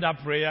I pray that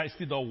prayer, it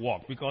still don't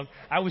work because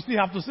I will still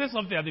have to say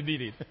something at the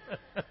meeting.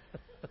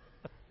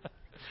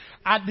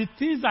 And the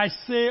things I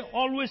say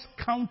always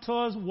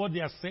counters what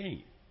they are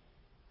saying.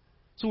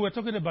 So we're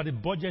talking about the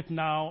budget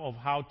now of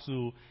how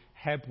to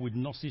help with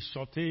nurses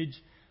shortage.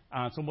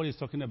 And somebody is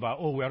talking about,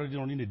 oh, we're already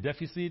running a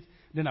deficit.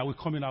 Then I will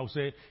come in and I will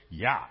say,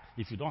 yeah,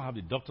 if you don't have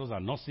the doctors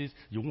and nurses,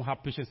 you won't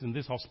have patients in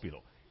this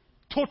hospital.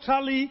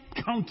 Totally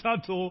counter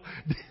to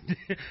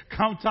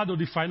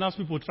the finance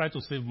people try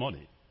to save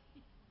money.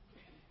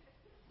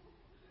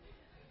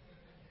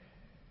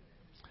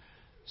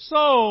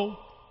 So,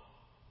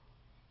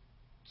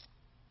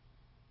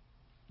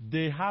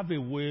 they have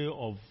a way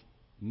of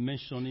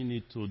mentioning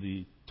it to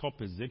the top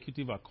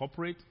executive at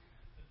corporate.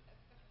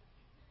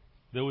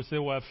 They will say,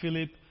 well,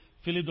 Philip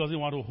doesn't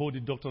want to hold the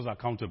doctors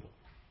accountable.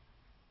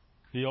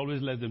 He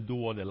always lets them do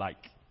what they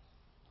like.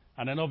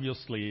 And then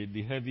obviously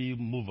the heavy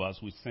movers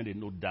will send a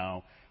note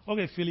down.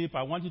 Okay, Philip,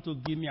 I want you to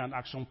give me an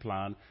action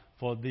plan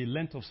for the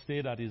length of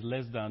stay that is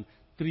less than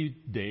 3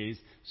 days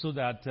so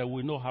that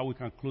we know how we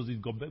can close this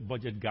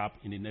budget gap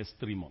in the next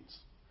 3 months.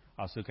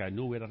 I'll say, okay, I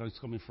know where that is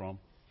coming from.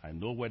 I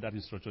know where that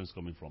instruction is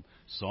coming from.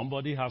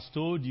 Somebody has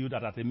told you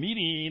that at a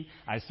meeting,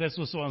 I said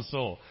so, so, and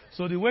so.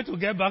 So the way to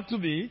get back to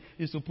me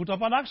is to put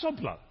up an action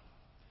plan.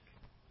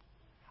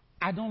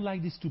 I don't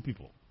like these two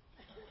people.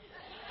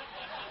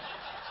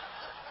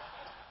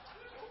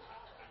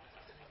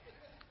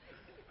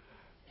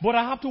 But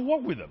I have to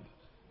work with them.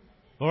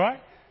 All right?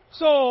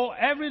 So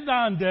every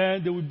now and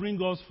then, they will bring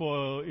us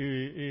for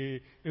a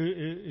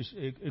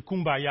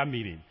kumbaya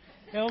meeting.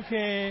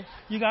 Okay,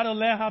 you got to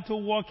learn how to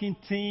work in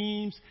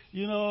teams.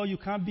 You know, you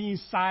can't be in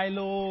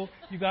silo.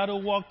 You got to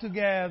work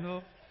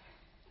together.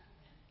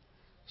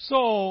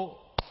 So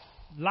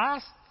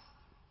last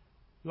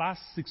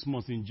 6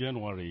 months in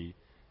January,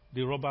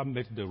 the rubber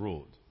met the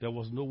road. There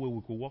was no way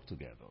we could work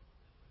together.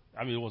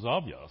 I mean, it was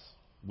obvious.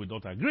 We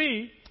don't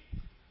agree.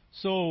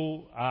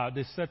 So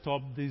they set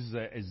up this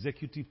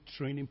executive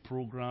training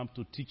program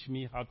to teach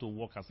me how to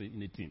work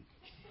in a team.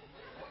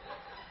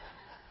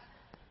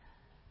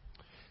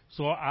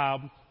 So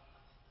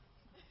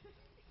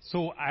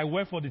I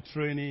went for the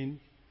training,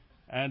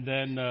 and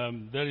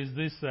then there is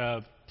this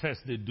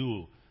test they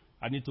do.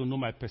 I need to know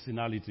my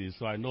personality,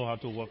 so I know how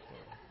to work.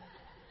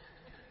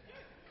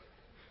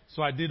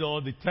 So I did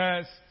all the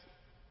tests,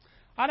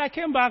 and I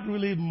came back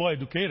really more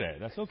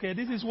educated. That's okay.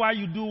 This is why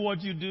you do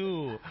what you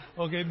do.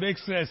 Okay, it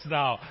makes sense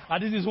now.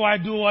 And this is why I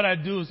do what I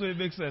do, so it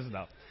makes sense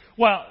now.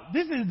 Well,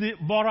 this is the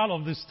moral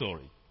of this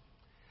story.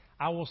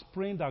 I was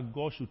praying that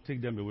God should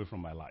take them away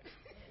from my life.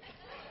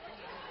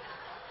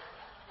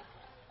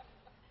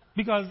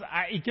 Because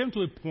it came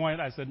to a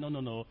point I said,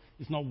 no,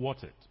 it's not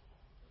worth it.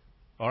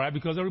 All right?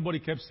 Because everybody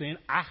kept saying,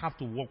 I have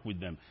to work with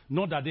them.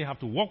 Not that they have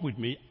to work with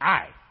me,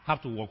 I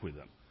have to work with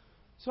them.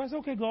 So I said,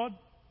 okay, God,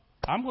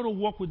 I'm going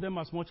to work with them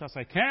as much as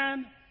I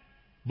can,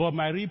 but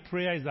my real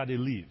prayer is that they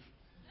leave.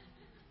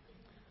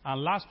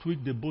 And last week,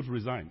 they both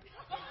resigned.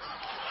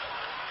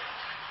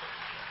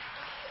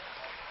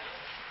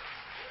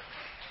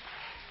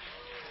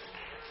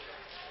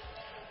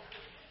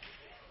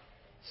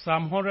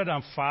 Psalm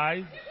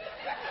 105.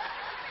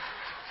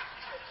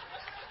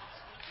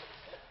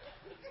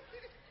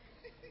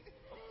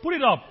 Put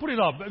it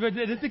up.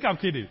 They think I'm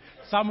kidding.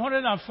 Psalm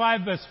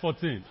 105 verse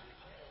 14.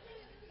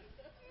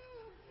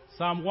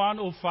 Psalm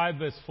 105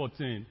 verse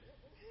 14.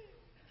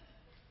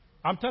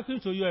 I'm talking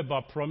to you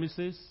about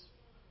promises.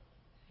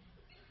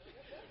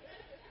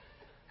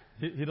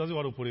 He doesn't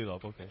want to put it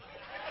up, okay.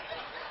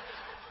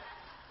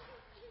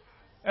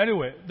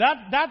 Anyway,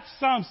 that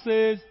psalm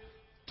says,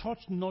 touch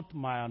not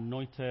my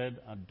anointed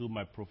and do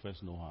my prophets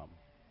no harm.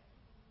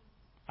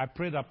 I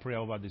pray that prayer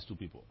over these two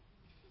people.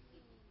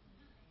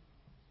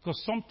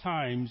 Because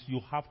sometimes you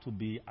have to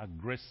be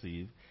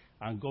aggressive,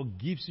 and God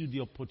gives you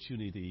the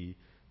opportunity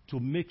to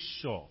make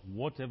sure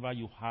whatever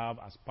you have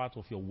as part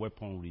of your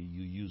weaponry,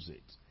 you use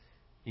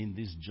it in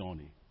this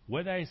journey.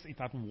 Whether it's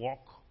at work,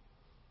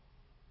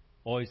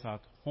 or it's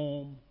at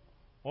home,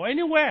 or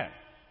anywhere.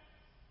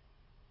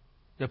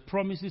 The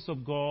promises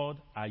of God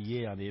are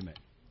yea and amen.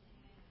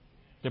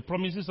 The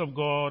promises of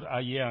God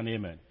are yea and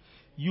amen.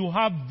 You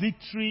have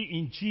victory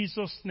in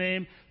Jesus'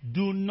 name.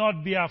 Do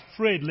not be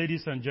afraid,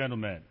 ladies and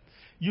gentlemen.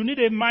 You need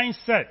a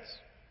mindset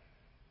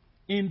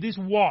in this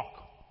walk.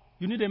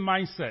 You need a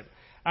mindset.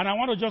 And I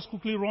want to just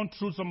quickly run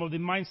through some of the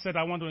mindset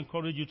I want to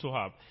encourage you to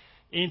have.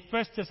 In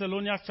 1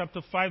 Thessalonians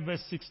chapter 5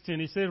 verse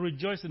 16, it says,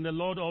 rejoice in the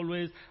Lord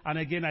always, and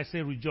again I say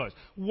rejoice.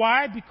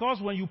 Why?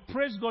 Because when you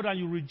praise God and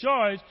you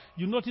rejoice,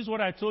 you notice what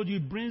I told you,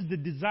 it brings the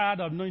desired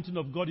anointing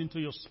of God into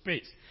your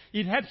space.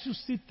 It helps you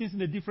see things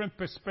in a different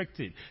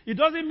perspective. It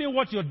doesn't mean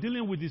what you're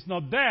dealing with is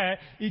not there.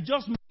 It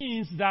just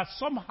means that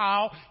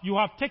somehow you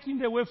have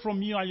taken it away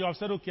from you and you have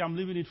said, okay, I'm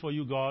leaving it for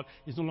you, God.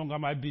 It's no longer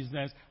my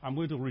business. I'm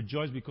going to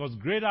rejoice because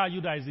greater are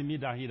you that is in me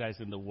than he that is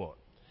in the world.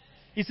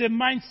 It's a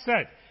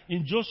mindset.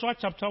 In Joshua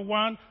chapter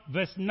 1,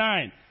 verse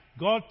 9,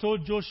 God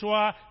told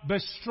Joshua, be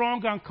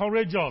strong and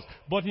courageous.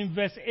 But in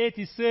verse 8,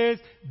 he says,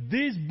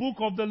 this book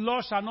of the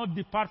law shall not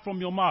depart from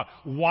your mouth.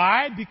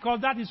 Why?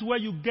 Because that is where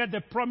you get the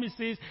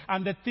promises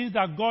and the things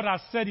that God has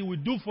said he will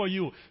do for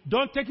you.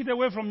 Don't take it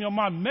away from your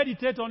mouth.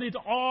 Meditate on it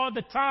all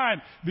the time.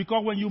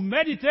 Because when you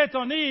meditate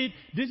on it,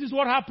 this is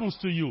what happens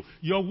to you.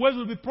 Your ways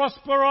will be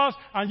prosperous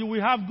and you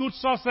will have good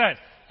success.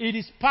 It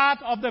is part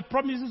of the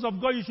promises of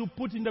God you should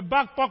put in the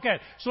back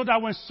pocket so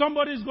that when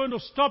somebody is going to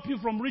stop you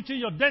from reaching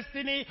your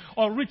destiny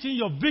or reaching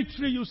your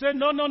victory, you say,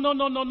 no.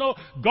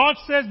 God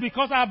says,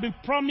 because I have been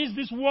promised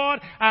this word,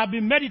 I have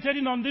been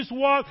meditating on this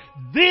word,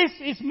 this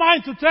is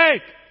mine to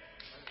take.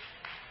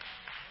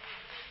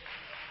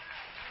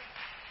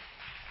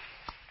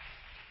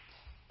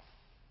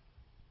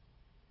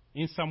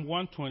 In Psalm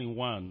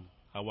 121,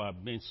 our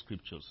main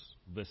scriptures,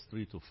 verse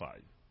 3 to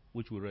 5,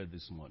 which we read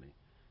this morning.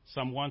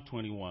 Psalm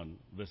 121,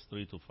 verse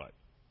 3 to 5.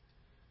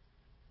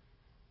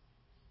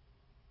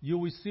 You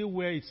will see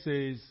where it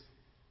says,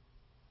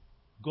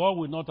 God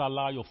will not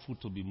allow your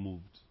foot to be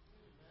moved.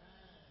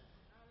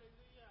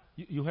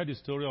 You heard the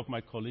story of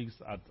my colleagues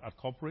at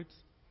corporate?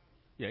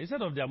 Yeah,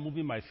 instead of their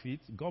moving my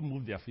feet, God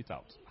moved their feet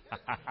out.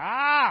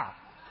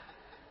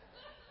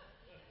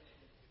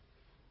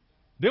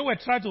 They were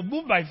trying to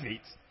move my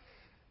feet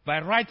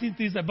by writing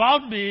things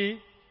about me.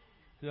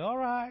 Say, all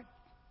right.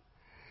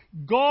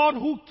 God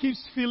who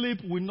keeps Philip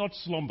will not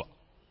slumber.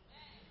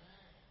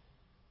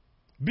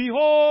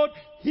 Behold,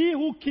 he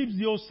who keeps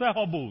the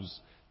Okotie-Ebohs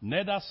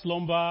neither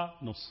slumber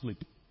nor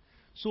sleep.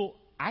 So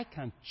I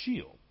can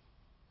chill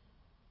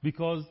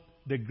because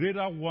the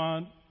greater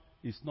one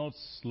is not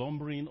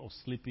slumbering or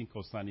sleeping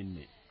concerning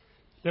me.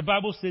 The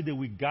Bible says they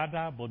will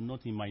gather but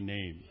not in my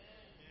name.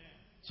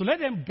 So let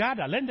them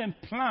gather, let them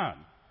plan.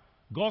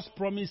 God's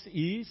promise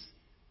is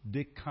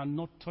they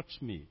cannot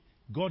touch me.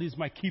 God is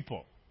my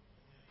keeper.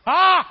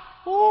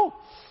 Ooh,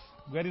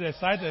 getting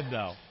excited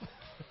now.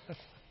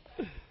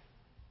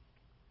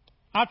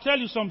 I'll tell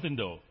you something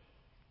though.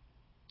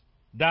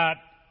 That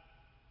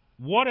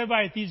whatever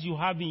it is you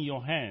have in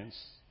your hands,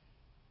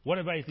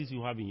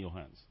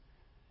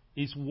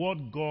 is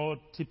what God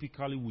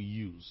typically will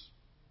use.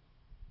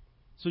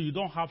 So you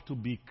don't have to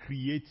be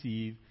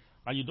creative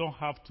and you don't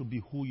have to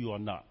be who you are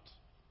not.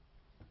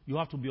 You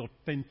have to be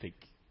authentic.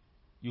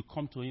 You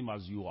come to Him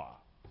as you are.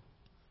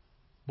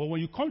 But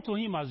when you come to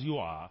Him as you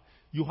are,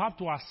 you have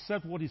to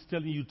accept what He's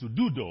telling you to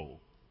do though.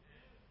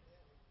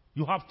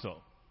 You have to.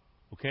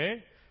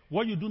 Okay?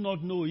 What you do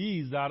not know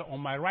is that on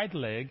my right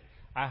leg,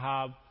 I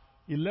have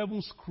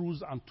 11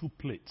 screws and 2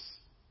 plates.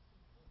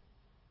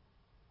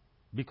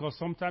 Because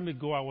some time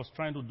ago, I was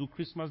trying to do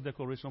Christmas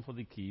decoration for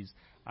the kids,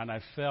 and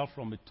I fell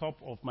from the top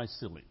of my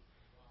ceiling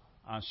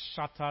and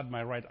shattered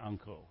my right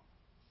ankle.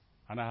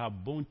 And I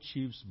have bone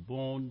chips,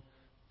 bone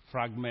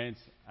fragments,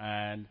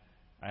 but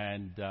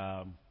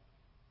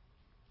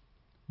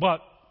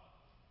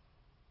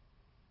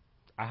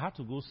I had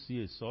to go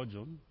see a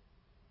surgeon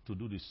to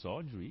do the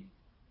surgery.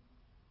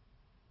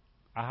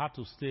 I had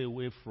to stay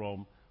away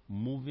from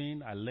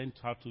moving. I learned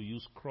how to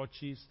use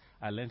crutches.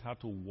 I learned how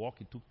to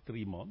walk. It took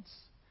 3 months.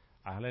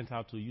 I learned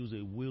how to use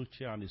a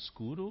wheelchair and a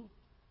scooter.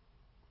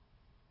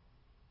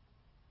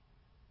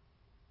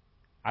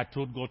 I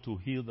told God to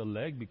heal the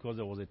leg because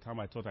there was a time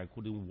I thought I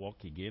couldn't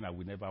walk again. I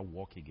would never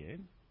walk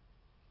again.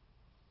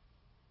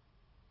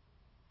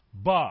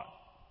 But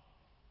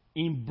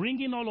in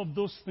bringing all of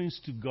those things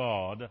to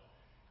God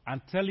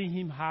and telling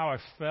Him how I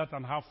felt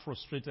and how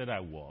frustrated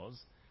I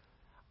was,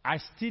 I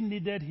still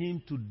needed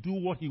Him to do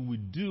what He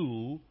would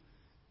do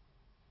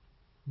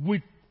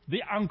with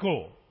the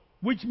ankle,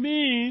 which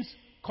means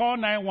call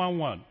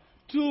 911.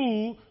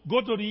 2,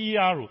 go to the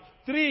ER.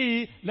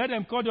 3, let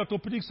them call the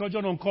orthopedic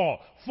surgeon on call.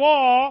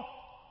 4,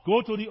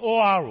 go to the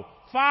OR.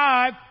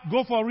 5,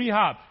 go for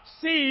rehab.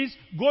 6,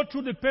 go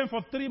through the pain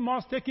for 3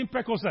 months taking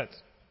Percocet.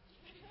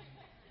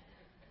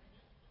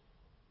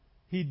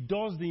 He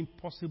does the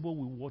impossible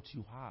with what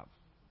you have.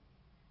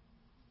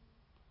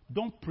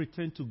 Don't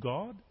pretend to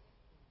God,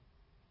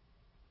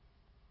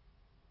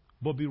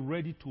 but be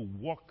ready to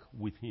walk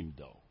with Him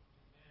though.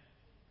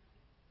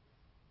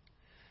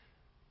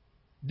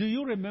 Do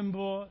you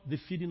remember the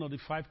feeding of the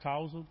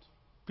 5,000?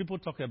 People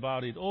talk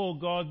about it. Oh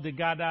God, they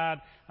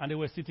gathered and they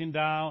were sitting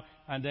down,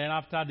 and then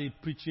after the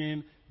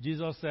preaching,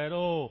 Jesus said,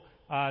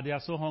 they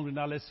are so hungry,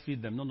 now let's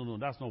feed them. No,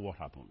 that's not what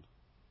happened.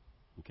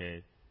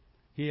 Okay?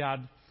 He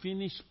had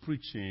finished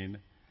preaching,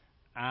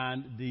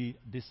 and the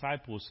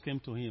disciples came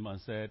to Him and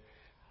said,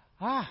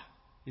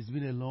 it's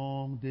been a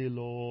long day,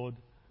 Lord.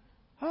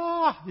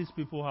 These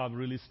people have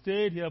really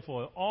stayed here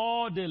for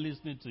all day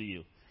listening to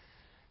you.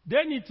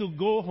 They need to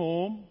go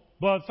home,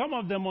 but some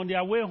of them on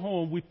their way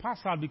home will pass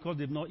out because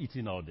they've not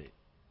eaten all day.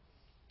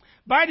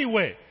 By the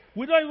way,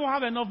 we don't even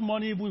have enough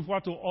money even if we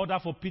want to order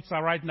for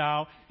pizza right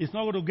now. It's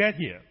not going to get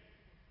here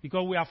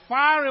because we are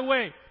far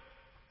away.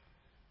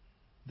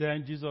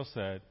 Then Jesus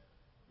said,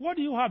 what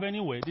do you have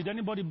anyway? Did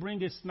anybody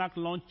bring a snack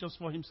lunch just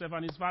for himself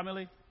and his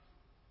family?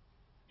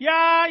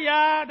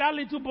 Yeah, that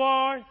little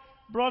boy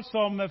brought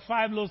some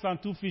 5 loaves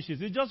and 2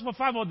 fishes. It's just for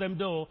 5 of them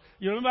though.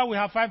 You remember we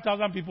have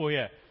 5,000 people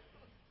here.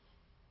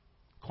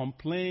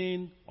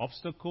 Complain,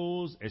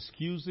 obstacles,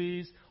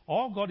 excuses.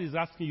 All God is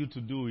asking you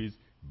to do is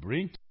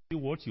bring to me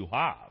what you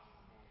have.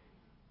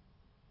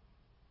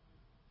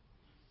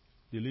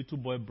 The little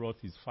boy brought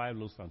his 5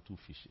 loaves and 2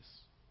 fishes.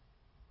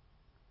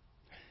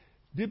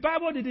 The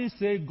Bible didn't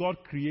say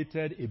God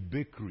created a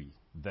bakery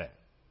there.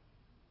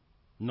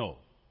 No.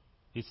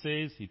 It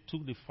says He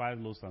took the 5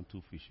 loaves and 2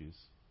 fishes.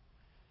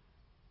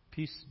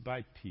 Piece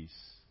by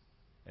piece,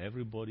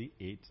 everybody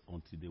ate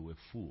until they were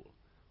full.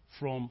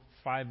 From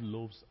 5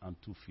 loaves and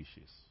 2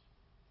 fishes.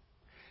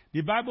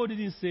 The Bible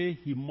didn't say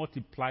He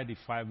multiplied the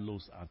 5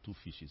 loaves and 2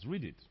 fishes.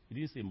 Read it. It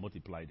didn't say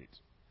multiplied it.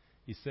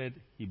 It said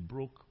He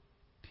broke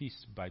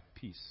piece by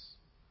piece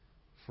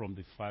from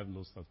the 5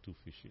 loaves and 2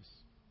 fishes.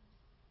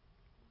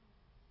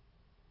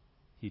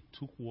 He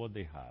took what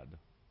they had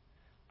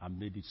and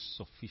made it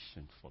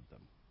sufficient for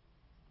them.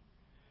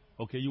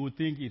 Okay, you would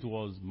think it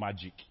was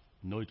magic.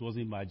 No, it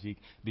wasn't magic,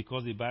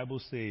 because the Bible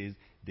says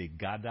they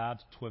gathered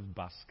 12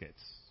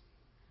 baskets,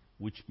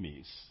 which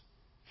means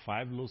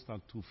 5 loaves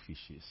and 2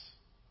 fishes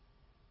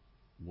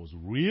was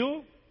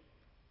real,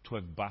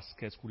 12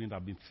 baskets couldn't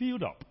have been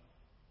filled up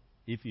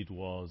if it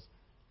was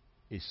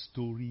a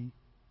story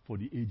for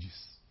the ages.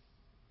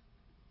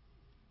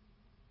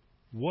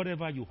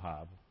 Whatever you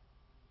have,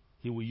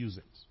 he will use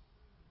it.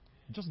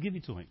 Just give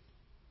it to him.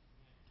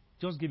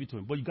 Just give it to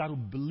him. But you got to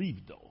believe,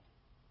 though.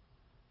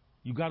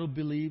 You got to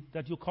believe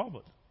that you're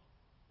covered.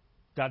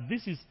 That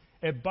this is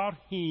about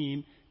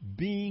him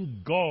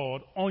being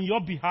God on your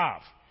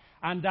behalf.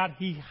 And that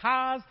he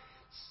has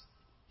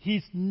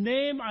his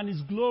name and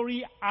his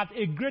glory at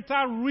a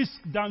greater risk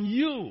than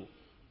you.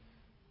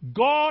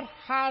 God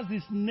has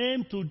his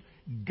name to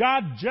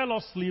guard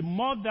jealously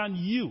more than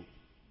you.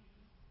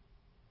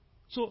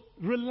 So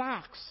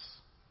relax.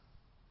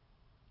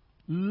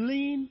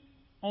 Lean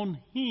on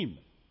him.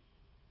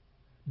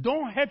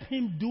 Don't help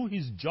him do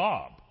his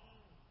job.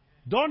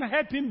 Don't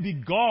help him be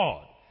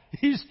God.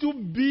 He's too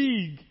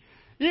big.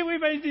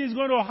 If anything is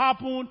going to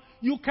happen,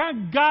 you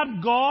can't guard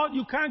God.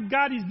 You can't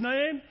guard his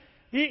name.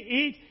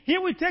 He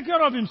will take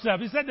care of himself.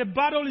 He said, the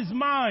battle is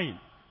mine.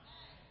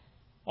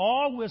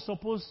 All we're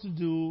supposed to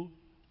do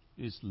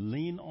is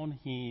lean on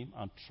him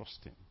and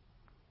trust him.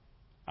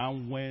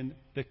 And when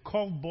the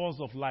curveballs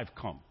of life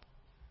come,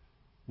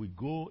 we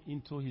go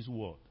into his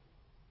word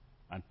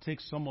and take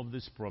some of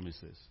these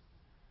promises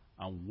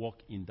and walk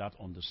in that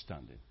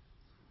understanding.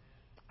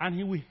 And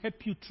he will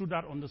help you through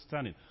that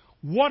understanding.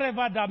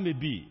 Whatever that may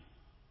be,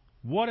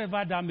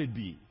 whatever that may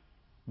be,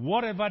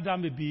 whatever that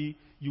may be,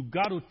 you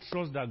got to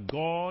trust that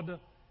God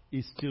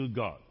is still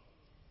God.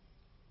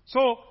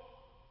 So,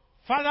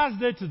 Father's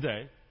Day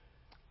today,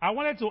 I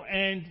wanted to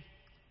end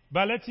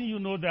by letting you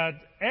know that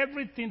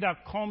everything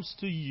that comes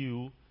to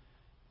you,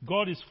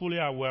 God is fully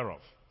aware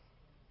of.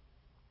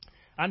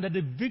 And that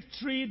the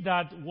victory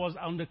that was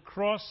on the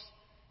cross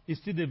is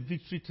still the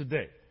victory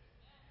today.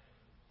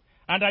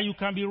 And that you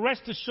can be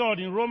rest assured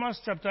in Romans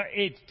chapter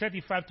 8,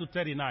 35 to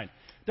 39,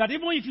 that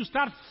even if you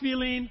start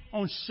feeling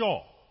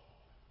unsure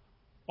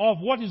of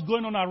what is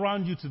going on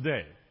around you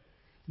today,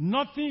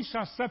 nothing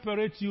shall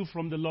separate you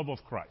from the love of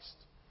Christ.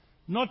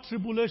 Not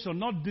tribulation,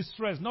 not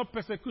distress, not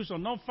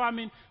persecution, not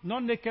famine,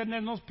 not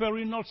nakedness, not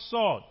peril, not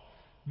sword.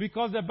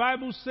 Because the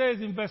Bible says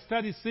in verse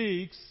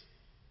 36,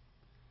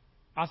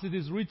 as it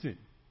is written,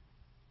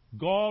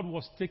 God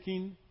was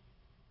taking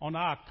on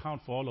our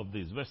account for all of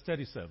this. Verse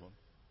 37.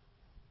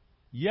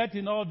 Yet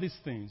in all these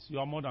things, you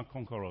are more than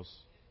conquerors.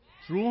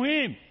 Through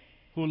him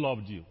who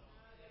loved you,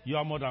 you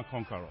are more than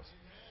conquerors.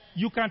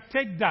 You can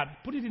take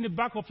that, put it in the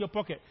back of your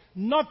pocket.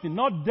 Nothing,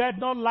 not death,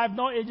 not life,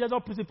 not ages,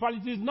 not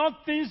principalities,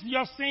 not things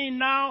you're seeing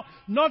now,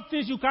 not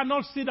things you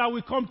cannot see that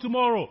will come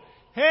tomorrow.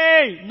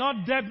 Hey,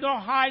 not death,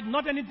 not height,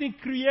 not anything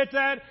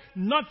created.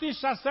 Nothing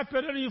shall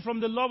separate you from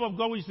the love of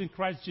God which is in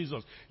Christ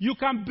Jesus. You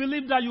can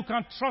believe that, you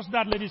can trust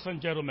that, ladies and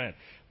gentlemen.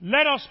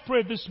 Let us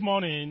pray this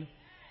morning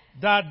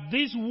that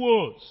these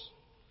words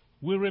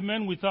will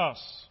remain with us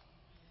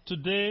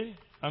today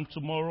and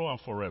tomorrow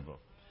and forever.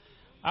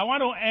 I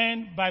want to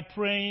end by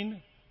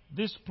praying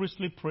this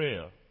priestly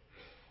prayer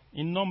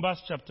in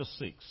Numbers chapter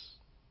 6.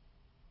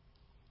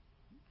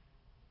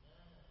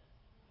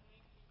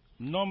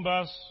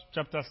 Numbers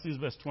chapter 6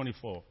 verse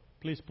 24.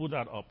 Please put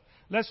that up.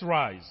 Let's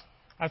rise.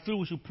 I feel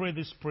we should pray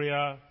this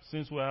prayer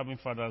since we're having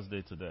Father's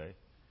Day today.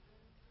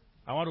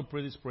 I want to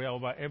pray this prayer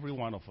over every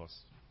one of us.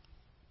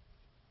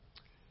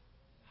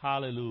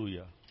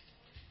 Hallelujah.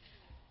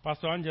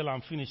 Pastor Angela,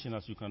 I'm finishing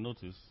as you can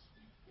notice.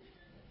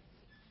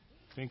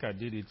 I think I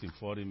did it in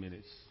 40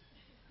 minutes.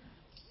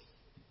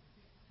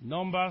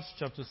 Numbers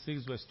chapter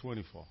 6 verse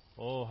 24.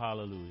 Oh,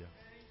 hallelujah.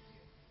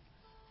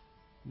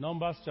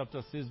 Numbers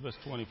chapter 6 verse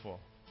 24.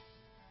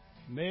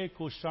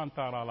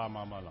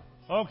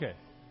 Okay.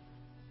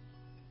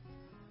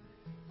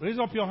 Raise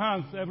up your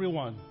hands,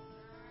 everyone.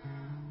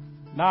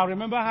 Now,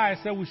 remember how I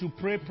said we should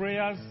pray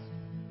prayers?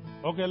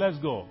 Okay, let's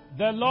go.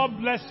 The Lord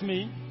bless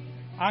me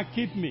and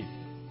keep me.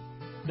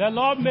 The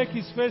Lord make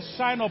his face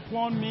shine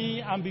upon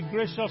me and be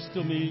gracious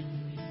to me.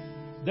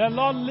 The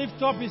Lord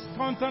lift up his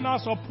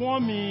countenance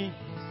upon me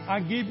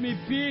and give me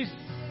peace.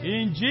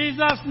 In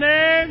Jesus'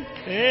 name,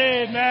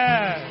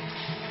 amen.